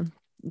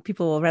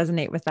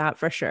resonate with that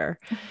for sure.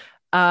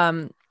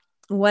 Um,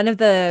 One of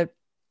the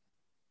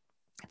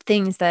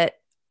things that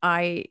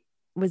I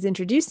was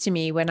introduced to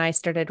me when I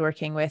started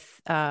working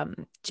with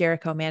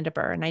Jericho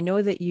Mandiber, and I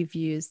know that you've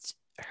used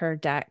her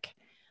deck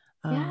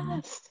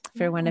Yes,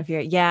 for one yes, of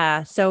your,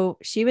 yeah. So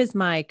she was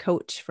my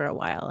coach for a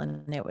while,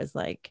 and it was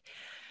like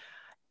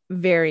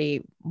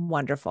very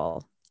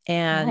wonderful.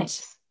 And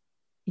nice.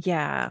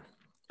 yeah,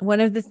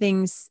 one of the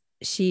things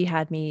she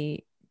had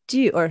me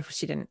do, or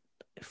she didn't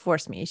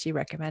force me, she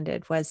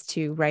recommended, was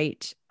to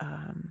write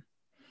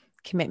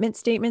commitment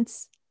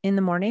statements in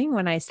the morning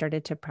when I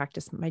started to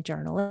practice my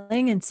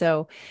journaling. And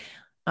so,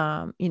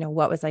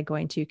 what was I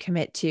going to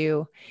commit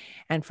to?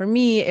 And for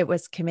me, it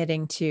was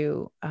committing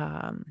to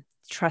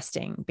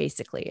trusting,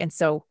 basically. And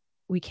so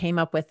we came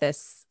up with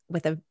this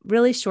with a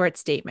really short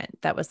statement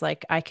that was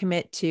like, I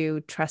commit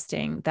to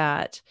trusting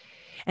that.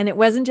 And it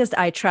wasn't just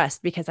I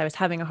trust, because I was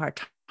having a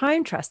hard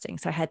time trusting.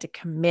 So I had to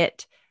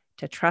commit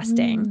to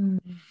trusting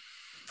Mm,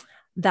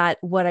 that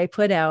what I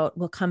put out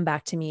will come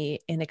back to me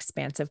in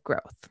expansive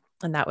growth.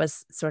 And that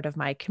was sort of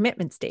my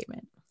commitment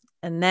statement.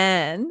 And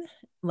then,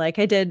 like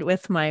I did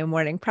with my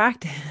morning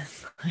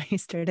practice, I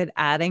started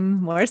adding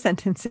more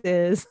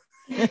sentences,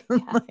 yeah.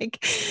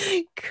 like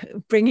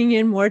bringing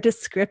in more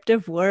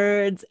descriptive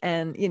words.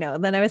 And,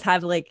 then I was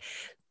having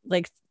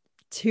like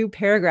 2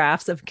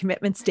 paragraphs of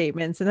commitment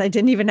statements, and I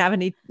didn't even have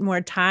any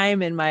more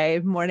time in my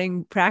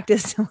morning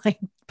practice to like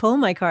pull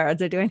my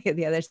cards or do any of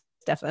the other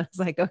stuff. And I was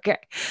like, okay,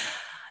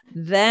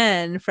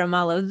 then from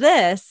all of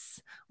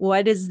this,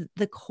 what is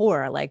the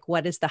core? Like,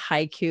 what is the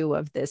haiku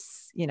of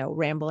this,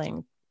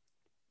 rambling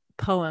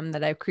poem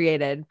that I've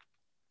created?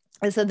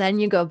 And so then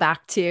you go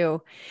back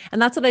to,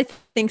 and that's what I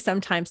think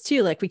sometimes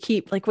too, like we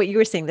keep, like what you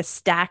were saying, the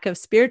stack of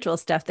spiritual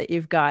stuff that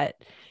you've got,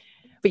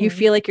 but you Mm,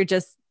 feel like you're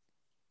just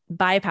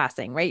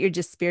bypassing, right? You're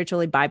just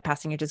spiritually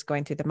bypassing. You're just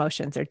going through the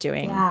motions or yeah,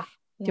 doing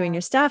yeah.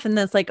 your stuff. And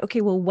then it's like,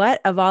 okay, well,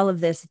 what of all of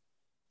this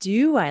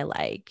do I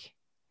like?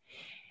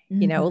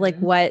 Like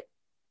Hmm. what,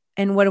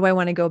 and what do I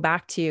want to go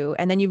back to?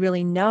 And then you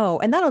really know,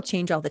 and that'll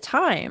change all the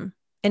time.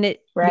 And because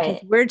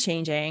Right. we're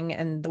changing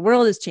and the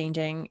world is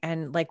changing,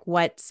 and like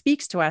what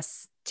speaks to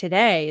us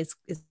today is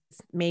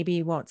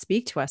maybe won't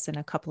speak to us in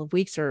a couple of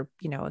weeks or,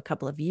 a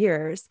couple of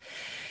years.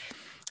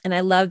 And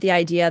I love the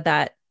idea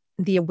that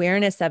the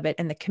awareness of it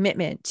and the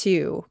commitment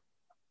to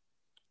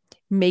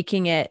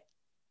making it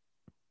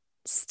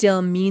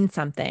still mean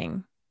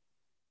something,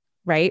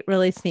 right?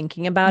 Really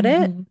thinking about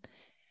it, Hmm.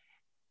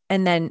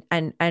 and then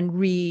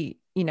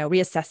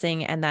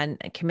reassessing, and then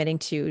committing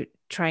to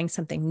trying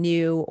something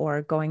new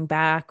or going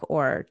back,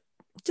 or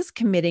just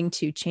committing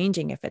to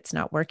changing if it's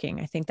not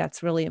working. I think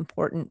that's really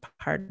important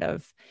part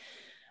of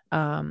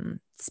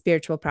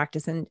spiritual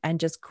practice and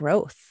just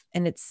growth.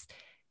 And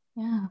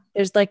Yeah,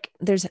 there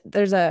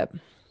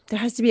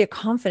has to be a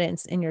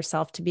confidence in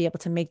yourself to be able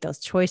to make those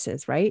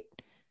choices, right?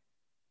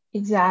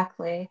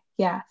 exactly.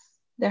 Yes.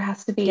 There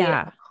has to be a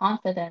Yeah.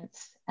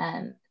 confidence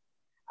and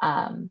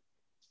um,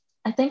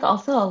 I think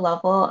also a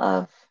level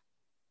of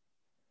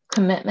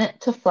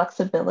commitment to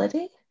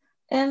flexibility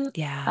in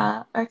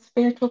Yeah. our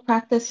spiritual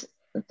practice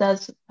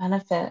does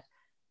benefit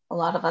a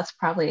lot of us,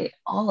 probably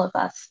all of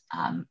us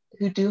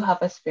who do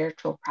have a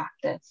spiritual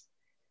practice.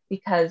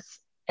 Because,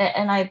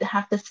 and I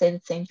have to say the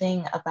same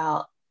thing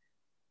about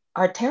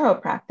our tarot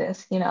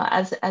practice.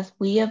 As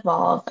we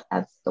evolve,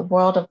 as the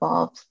world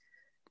evolves,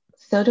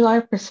 so do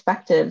our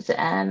perspectives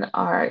and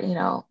our,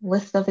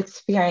 list of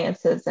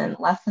experiences and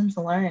lessons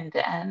learned.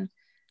 And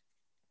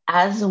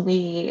as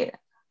we,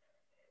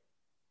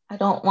 I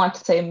don't want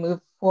to say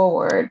move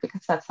forward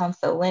because that sounds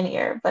so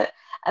linear, but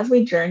as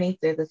we journey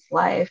through this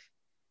life,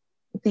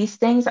 these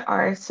things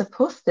are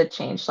supposed to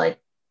change. Like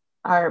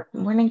our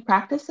morning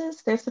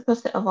practices, they're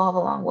supposed to evolve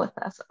along with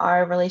us.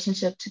 Our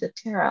relationship to the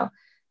tarot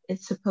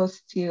is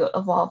supposed to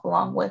evolve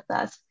along with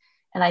us.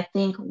 And I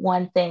think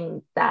one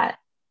thing that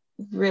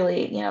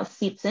really,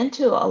 seeps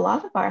into a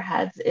lot of our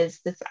heads is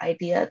this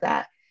idea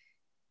that,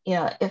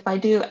 if I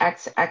do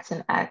X, X,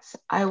 and X,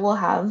 I will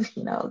have,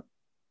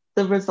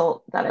 the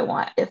result that I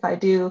want. If I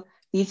do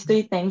these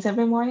 3 things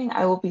every morning,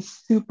 I will be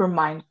super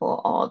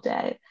mindful all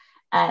day.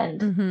 And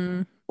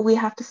Mm-hmm. we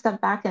have to step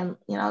back and,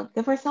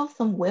 give ourselves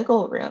some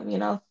wiggle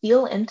room,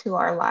 feel into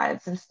our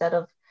lives instead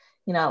of,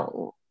 you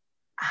know,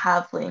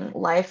 having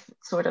life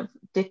sort of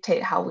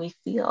dictate how we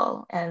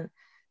feel. And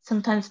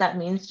sometimes that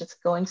means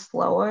just going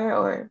slower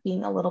or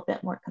being a little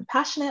bit more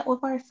compassionate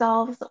with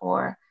ourselves,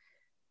 or,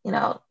 you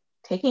know,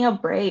 taking a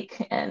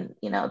break and,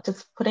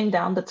 just putting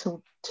down the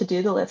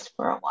to-do the list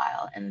for a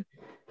while. And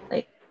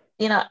like,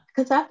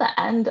 because at the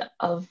end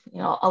of,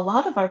 a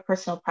lot of our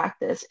personal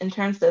practice in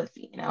terms of,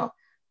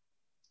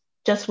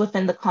 just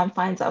within the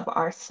confines of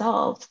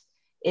ourselves,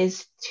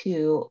 is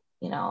to,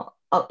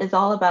 is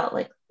all about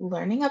like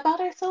learning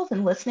about ourselves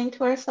and listening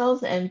to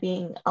ourselves and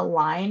being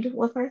aligned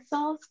with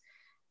ourselves.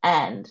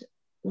 And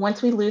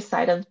once we lose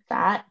sight of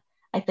that,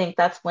 I think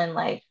that's when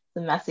like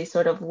the messy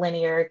sort of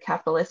linear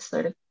capitalist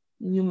sort of,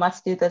 you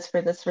must do this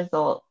for this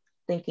result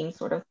thinking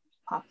sort of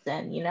pops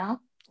in, you know?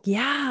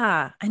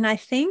 Yeah. And I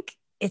think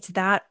it's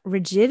that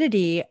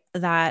rigidity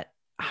that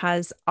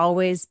has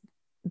always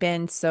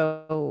been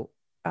so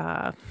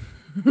uh,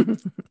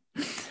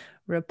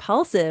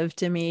 repulsive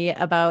to me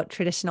about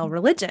traditional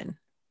religion,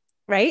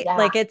 right? Yeah,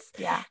 Like it's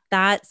yeah,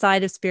 that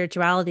side of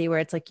spirituality where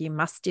it's like, you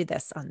must do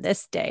this on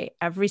this day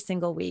every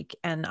single week.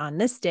 And on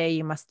this day,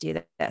 you must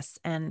do this.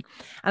 And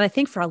I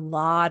think for a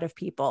lot of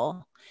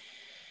people,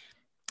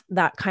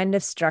 that kind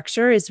of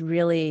structure is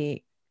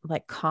really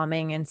like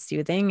calming and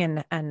soothing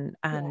and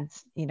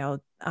yes,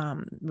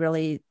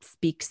 really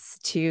speaks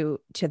to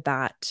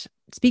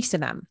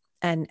them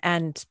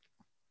and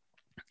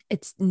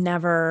it's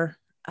never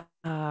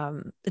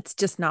it's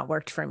just not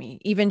worked for me,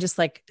 even just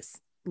like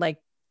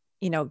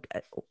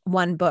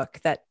one book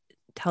that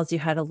tells you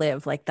how to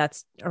live, like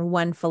that's, or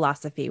one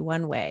philosophy,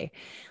 one way,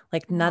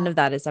 like none yeah, of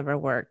that has ever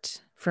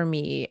worked for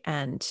me.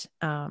 And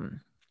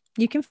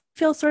you can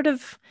feel sort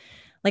of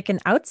like an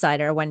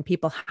outsider when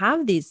people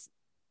have these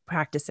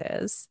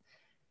practices,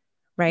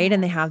 right?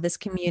 And they yes, have this yes,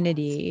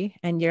 community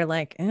and you're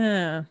like,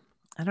 I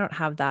don't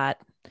have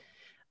that.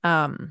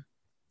 Um,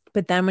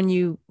 but then when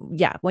you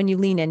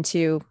lean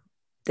into,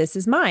 this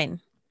is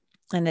mine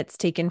and it's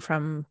taken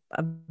from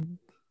a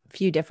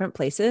few different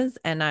places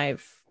and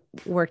I've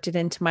worked it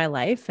into my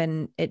life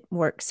and it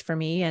works for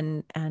me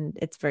and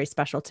it's very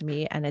special to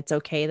me. And it's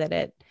okay that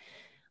it,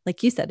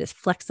 like you said, is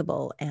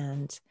flexible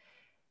and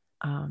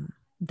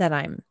that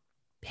I'm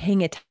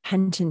paying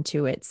attention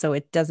to it so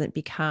it doesn't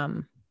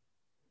become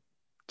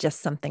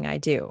just something I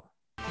do.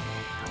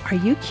 Are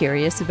you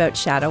curious about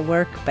shadow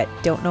work but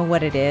don't know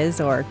what it is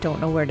or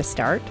don't know where to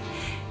start?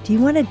 Do you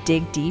want to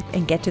dig deep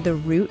and get to the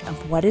root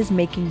of what is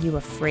making you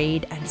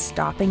afraid and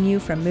stopping you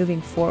from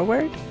moving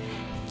forward?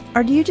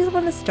 Or do you just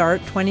want to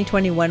start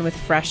 2021 with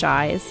fresh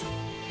eyes?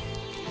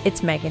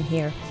 It's Megan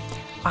here.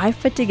 I've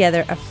put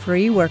together a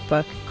free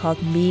workbook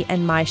called Me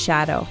and My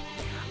Shadow.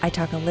 I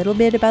talk a little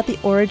bit about the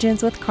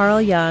origins with Carl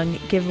Jung,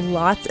 give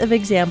lots of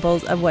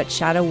examples of what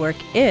shadow work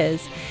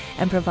is,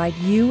 and provide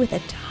you with a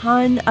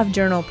ton of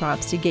journal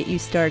prompts to get you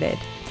started.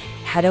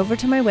 Head over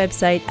to my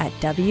website at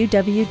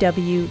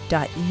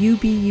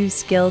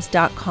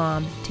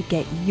www.ubuskills.com to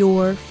get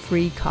your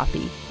free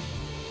copy.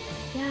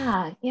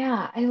 yeah,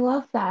 yeah. I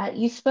love that.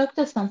 You spoke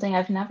to something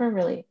I've never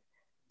really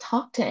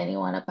talked to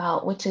anyone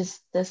about, which is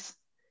this,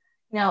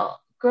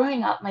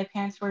 growing up, my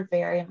parents were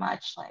very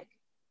much like,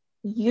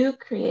 you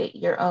create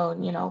your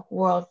own,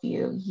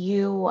 worldview.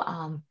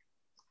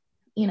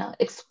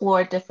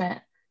 Explore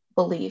different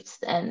beliefs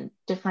and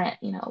different,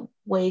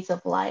 ways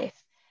of life.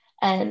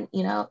 And,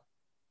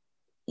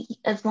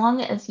 as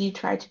long as you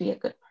try to be a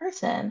good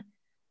person,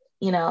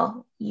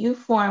 you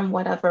form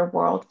whatever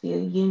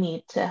worldview you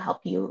need to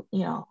help you,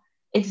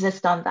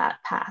 exist on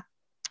that path.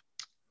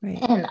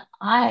 Right. And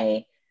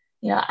I,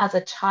 as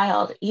a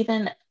child,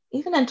 even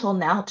until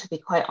now, to be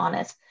quite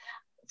honest,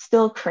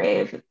 still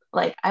crave,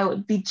 like I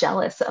would be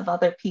jealous of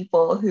other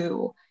people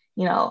who,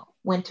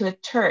 went to a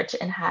church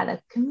and had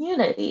a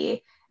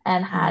community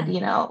and had,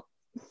 Mm.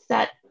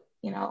 set,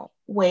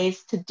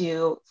 ways to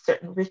do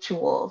certain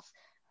rituals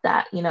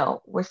that,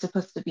 were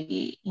supposed to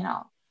be,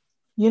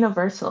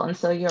 universal. And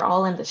so you're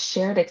all in the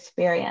shared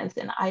experience.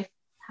 And I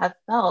have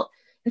felt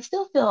and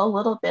still feel a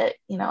little bit,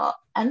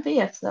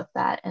 envious of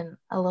that and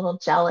a little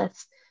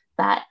jealous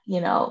that,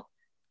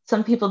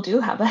 some people do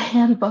have a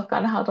handbook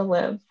on how to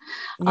live.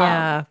 Um,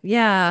 Yeah.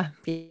 Yeah.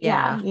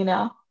 yeah,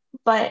 Yeah.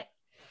 but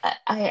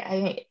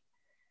I,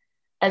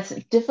 as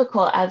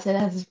difficult as it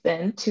has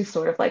been to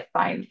sort of like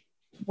find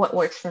what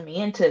works for me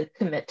and to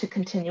commit to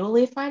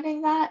continually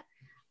finding that,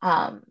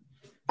 um,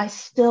 I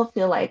still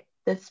feel like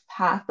this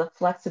path of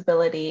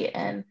flexibility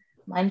and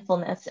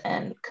mindfulness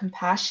and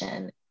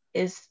compassion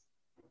is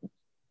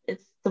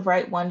it's the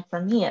right one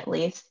for me at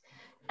least.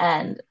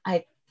 And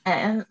I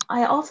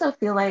also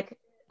feel like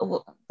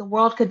the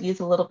world could use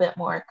a little bit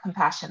more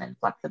compassion and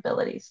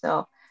flexibility.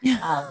 So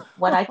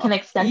what I can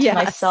extend to Yes.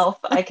 myself,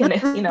 I can,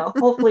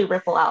 hopefully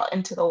ripple out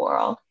into the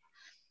world.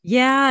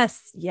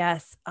 Yes.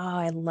 Yes. Oh,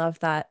 I love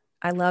that.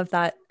 I love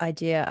that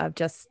idea of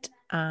just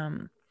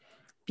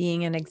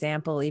being an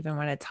example, even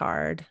when it's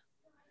hard,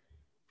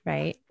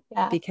 right?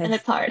 Yeah, and Because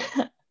it's hard.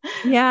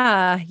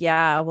 yeah,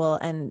 yeah. Well,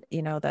 and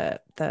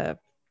it's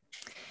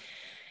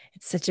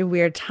such a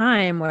weird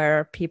time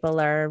where people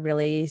are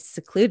really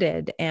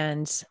secluded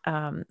and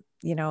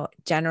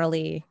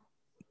generally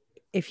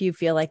if you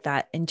feel like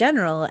that in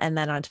general, and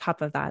then on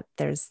top of that,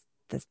 there's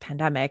this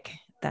pandemic,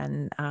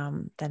 then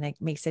it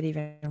makes it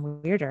even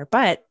weirder.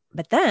 But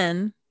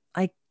then,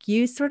 like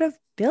you sort of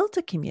built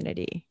a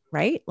community,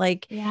 right?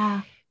 Like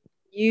Yeah,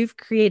 you've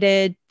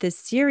created this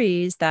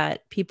series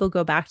that people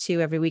go back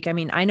to every week. I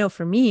mean, I know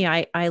for me,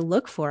 I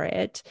look for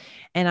it,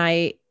 and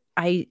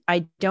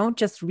I don't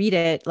just read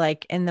it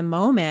like in the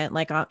moment,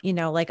 like,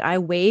 like I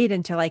wait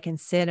until I can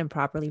sit and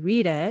properly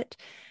read it.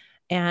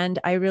 And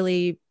I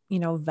really,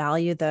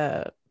 value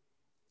the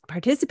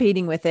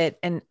participating with it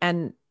and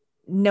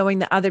knowing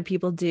that other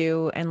people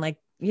do. And like,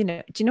 do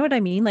you know what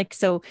I mean? Like,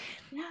 so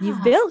you've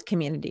Yeah, built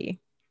community,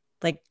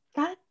 like,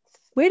 that's,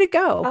 way to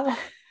go. oh,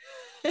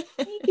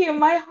 thank you.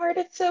 My heart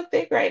is so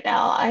big right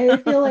now. I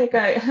feel like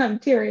I'm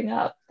tearing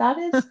up. That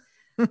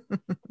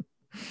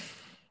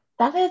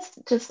is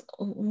just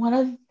one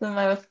of the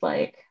most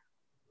like,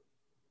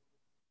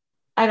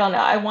 I don't know.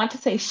 I want to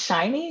say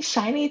shiny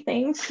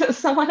things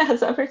someone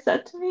has ever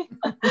said to me.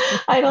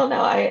 I don't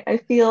know. I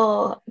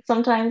feel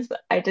sometimes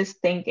I just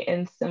think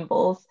in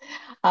symbols,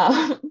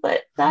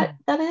 but that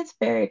is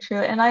very true.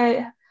 And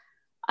I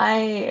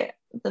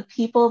the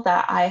people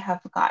that I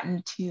have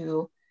gotten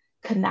to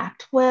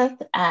connect with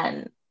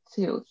and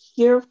to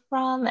hear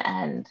from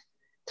and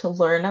to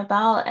learn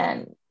about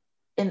and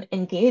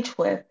engage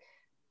with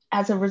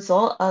as a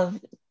result of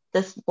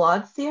this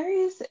blog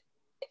series,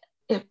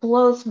 it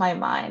blows my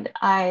mind.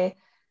 You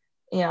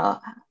know,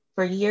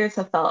 for years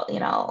have felt,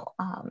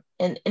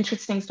 an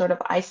interesting sort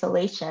of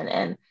isolation.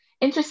 And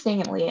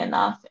interestingly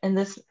enough, in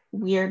this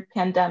weird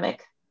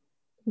pandemic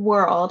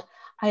world,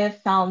 I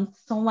have found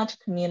so much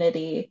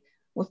community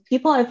with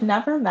people I've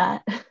never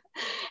met.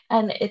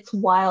 And it's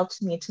wild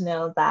to me to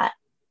know that,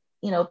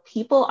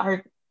 people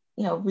are,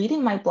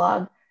 reading my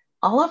blog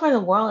all over the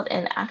world.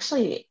 And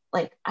actually,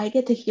 like, I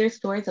get to hear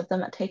stories of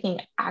them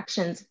taking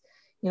actions,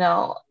 you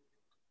know,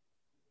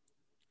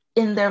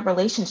 in their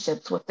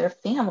relationships with their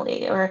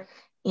family or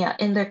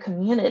in their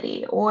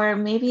community, or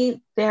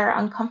maybe they're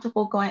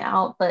uncomfortable going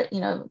out, but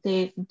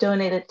they've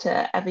donated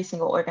to every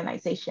single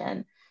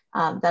organization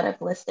that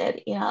I've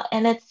listed,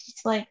 and it's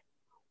just like,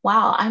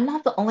 wow, I'm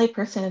not the only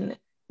person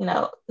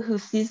who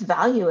sees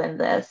value in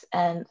this,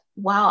 and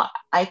wow,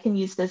 I can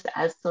use this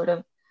as sort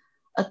of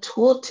a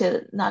tool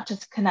to not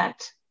just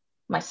connect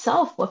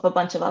myself with a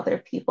bunch of other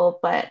people,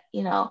 but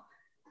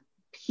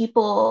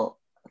people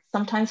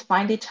sometimes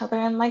find each other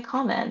in my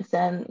comments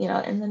and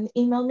in the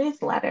email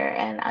newsletter,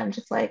 and I'm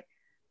just like,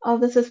 oh,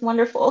 this is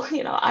wonderful.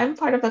 I'm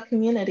part of a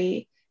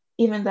community,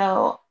 even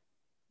though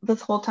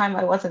this whole time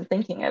I wasn't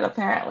thinking it,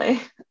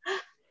 apparently.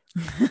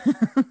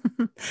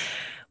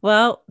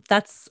 Well,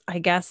 that's, I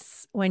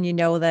guess, when you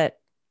know that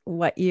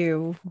what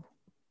you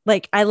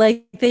like, I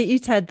like that you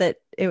said that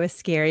it was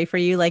scary for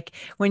you. Like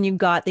when you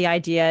got the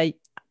idea,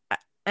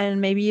 and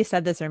maybe you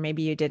said this or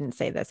maybe you didn't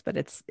say this, but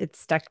it's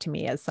stuck to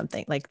me as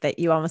something like that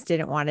you almost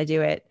didn't want to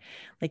do it.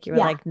 Like you were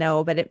Yeah, like,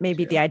 no, but it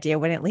maybe the true. idea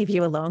wouldn't leave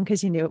you alone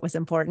because you knew it was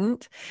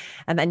important.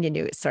 And then you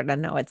knew sort of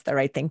no, it's the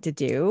right thing to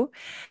do.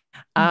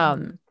 Mhm.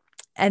 Um,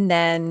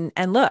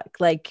 and look,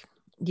 like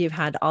you've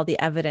had all the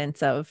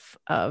evidence of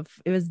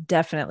it was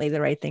definitely the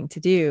right thing to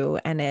do.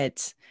 And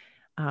it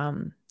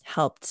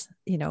helped,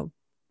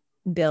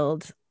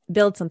 build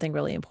build something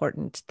really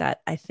important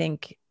that I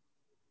think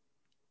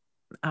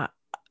uh,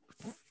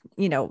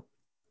 you know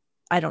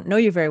I don't know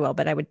you very well,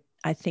 but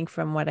I think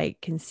from what I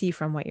can see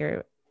from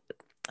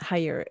how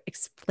you're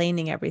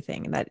explaining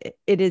everything, that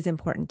it is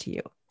important to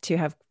you to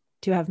have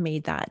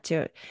made that,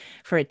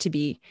 for it to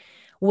be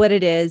what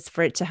it is,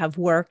 for it to have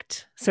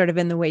worked sort of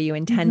in the way you Mhm.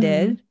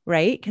 intended,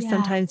 right? Because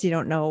sometimes you Yes.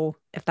 don't know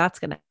if that's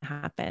going to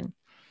happen.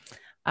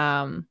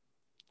 Um,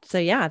 so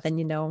yeah, then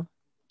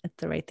it's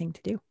the right thing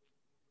to do.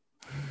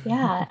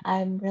 Yeah,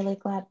 I'm really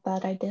glad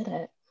that I did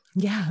it.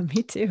 Yeah,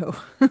 me too.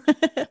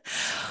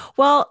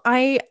 Well,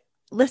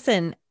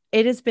 listen,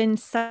 it has been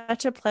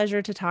such a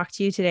pleasure to talk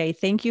to you today.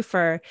 Thank you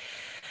for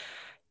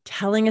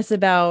telling us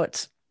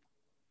about,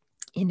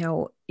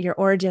 your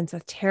origins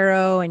with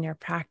tarot and your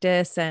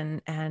practice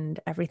and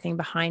everything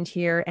behind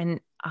here.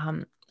 And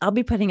I'll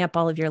be putting up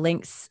all of your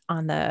links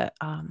on the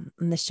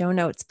show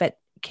notes, but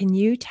can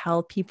you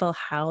tell people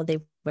how they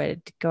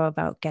would go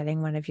about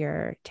getting one of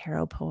your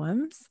tarot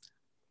poems?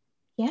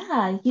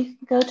 Yeah, you can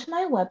go to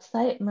my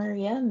website,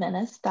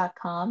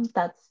 mariaminnis.com.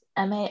 That's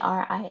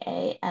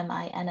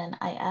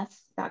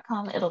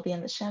MariaMinnis.com. It'll be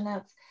in the show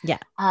notes. Yeah.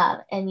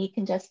 And you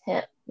can just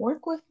hit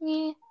work with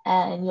me,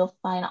 and you'll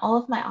find all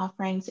of my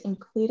offerings,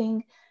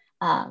 including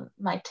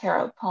my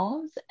tarot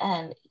poems.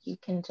 And you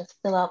can just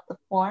fill out the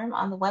form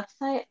on the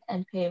website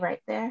and pay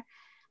right there.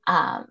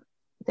 Um,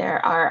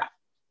 there are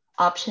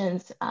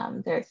options.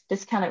 There's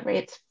discounted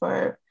rates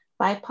for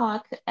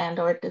BIPOC and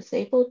or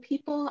disabled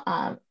people.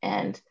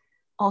 And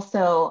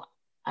also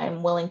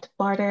I'm willing to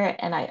barter,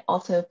 and I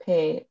also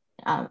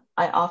I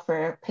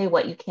offer pay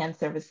what you can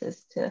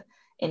services to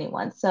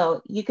anyone.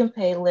 So you can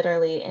pay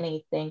literally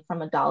anything from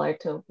 $1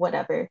 to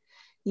whatever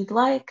you'd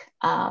like.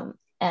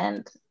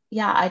 And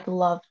yeah, I'd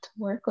love to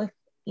work with,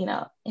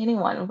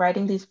 anyone.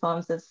 Writing these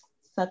poems is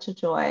such a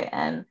joy,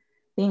 and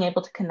being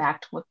able to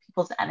connect with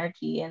people's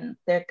energy and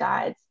their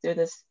guides through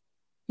this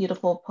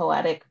beautiful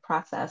poetic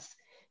process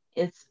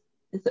is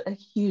is a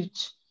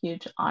huge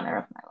honor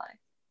of my life.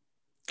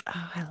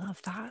 Oh, I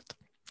love that.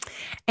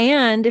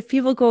 And if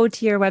people go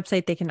to your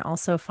website, they can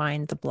also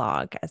find the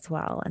blog as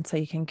well. And so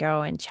you can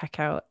go and check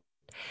out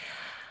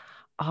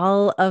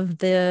all of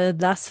the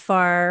thus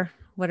far,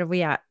 what are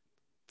we at?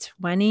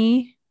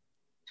 20?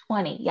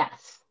 20,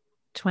 yes.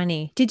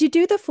 20. Did you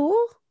do the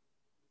Fool?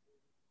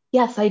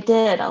 Yes, I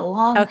did a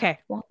long, Okay.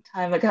 long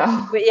time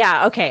ago. But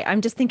yeah, okay.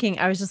 I'm just thinking,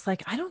 I was just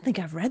like, I don't think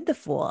I've read The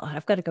Fool.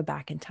 I've got to go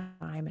back in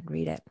time and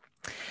read it.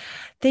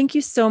 Thank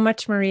you so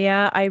much,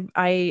 Maria.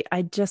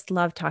 I just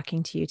love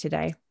talking to you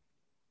today.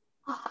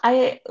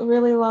 I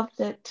really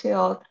loved it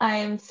too. I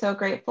am so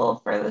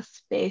grateful for the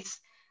space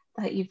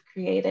that you've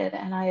created,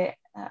 and I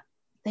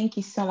thank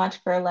you so much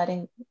for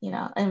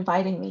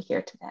inviting me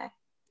here today.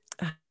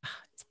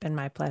 It's been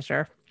my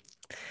pleasure.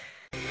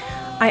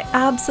 I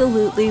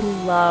absolutely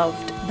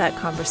loved that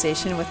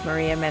conversation with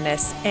Maria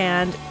Minnis,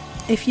 and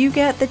if you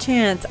get the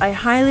chance, I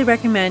highly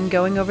recommend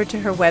going over to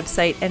her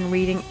website and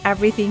reading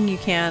everything you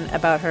can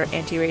about her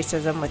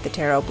anti-racism with the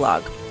tarot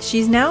blog.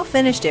 She's now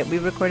finished it. We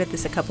recorded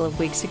this a couple of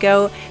weeks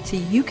ago, so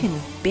you can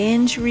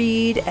binge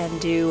read and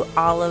do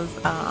all of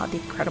the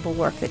incredible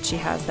work that she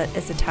has that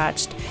is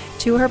attached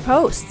to her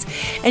posts.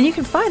 And you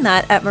can find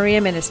that at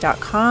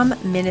mariaminnis.com.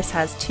 Minnis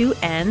has 2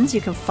 N's.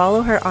 You can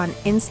follow her on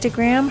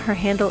Instagram. Her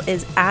handle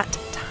is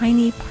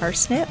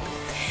 @tinyparsnip.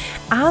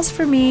 As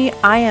for me,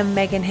 I am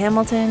Megan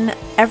Hamilton.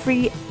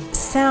 Every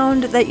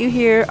sound that you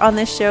hear on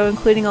this show,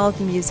 including all of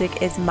the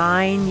music, is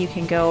mine. You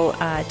can go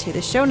to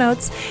the show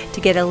notes to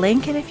get a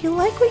link. And if you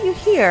like what you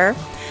hear,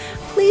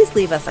 please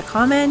leave us a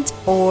comment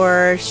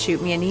or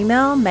shoot me an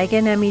email,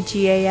 Megan,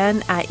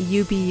 MEGAN,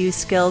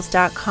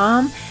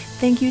 @ubuskills.com.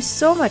 Thank you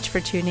so much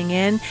for tuning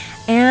in.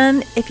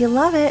 And if you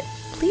love it,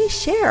 please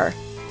share.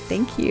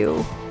 Thank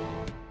you.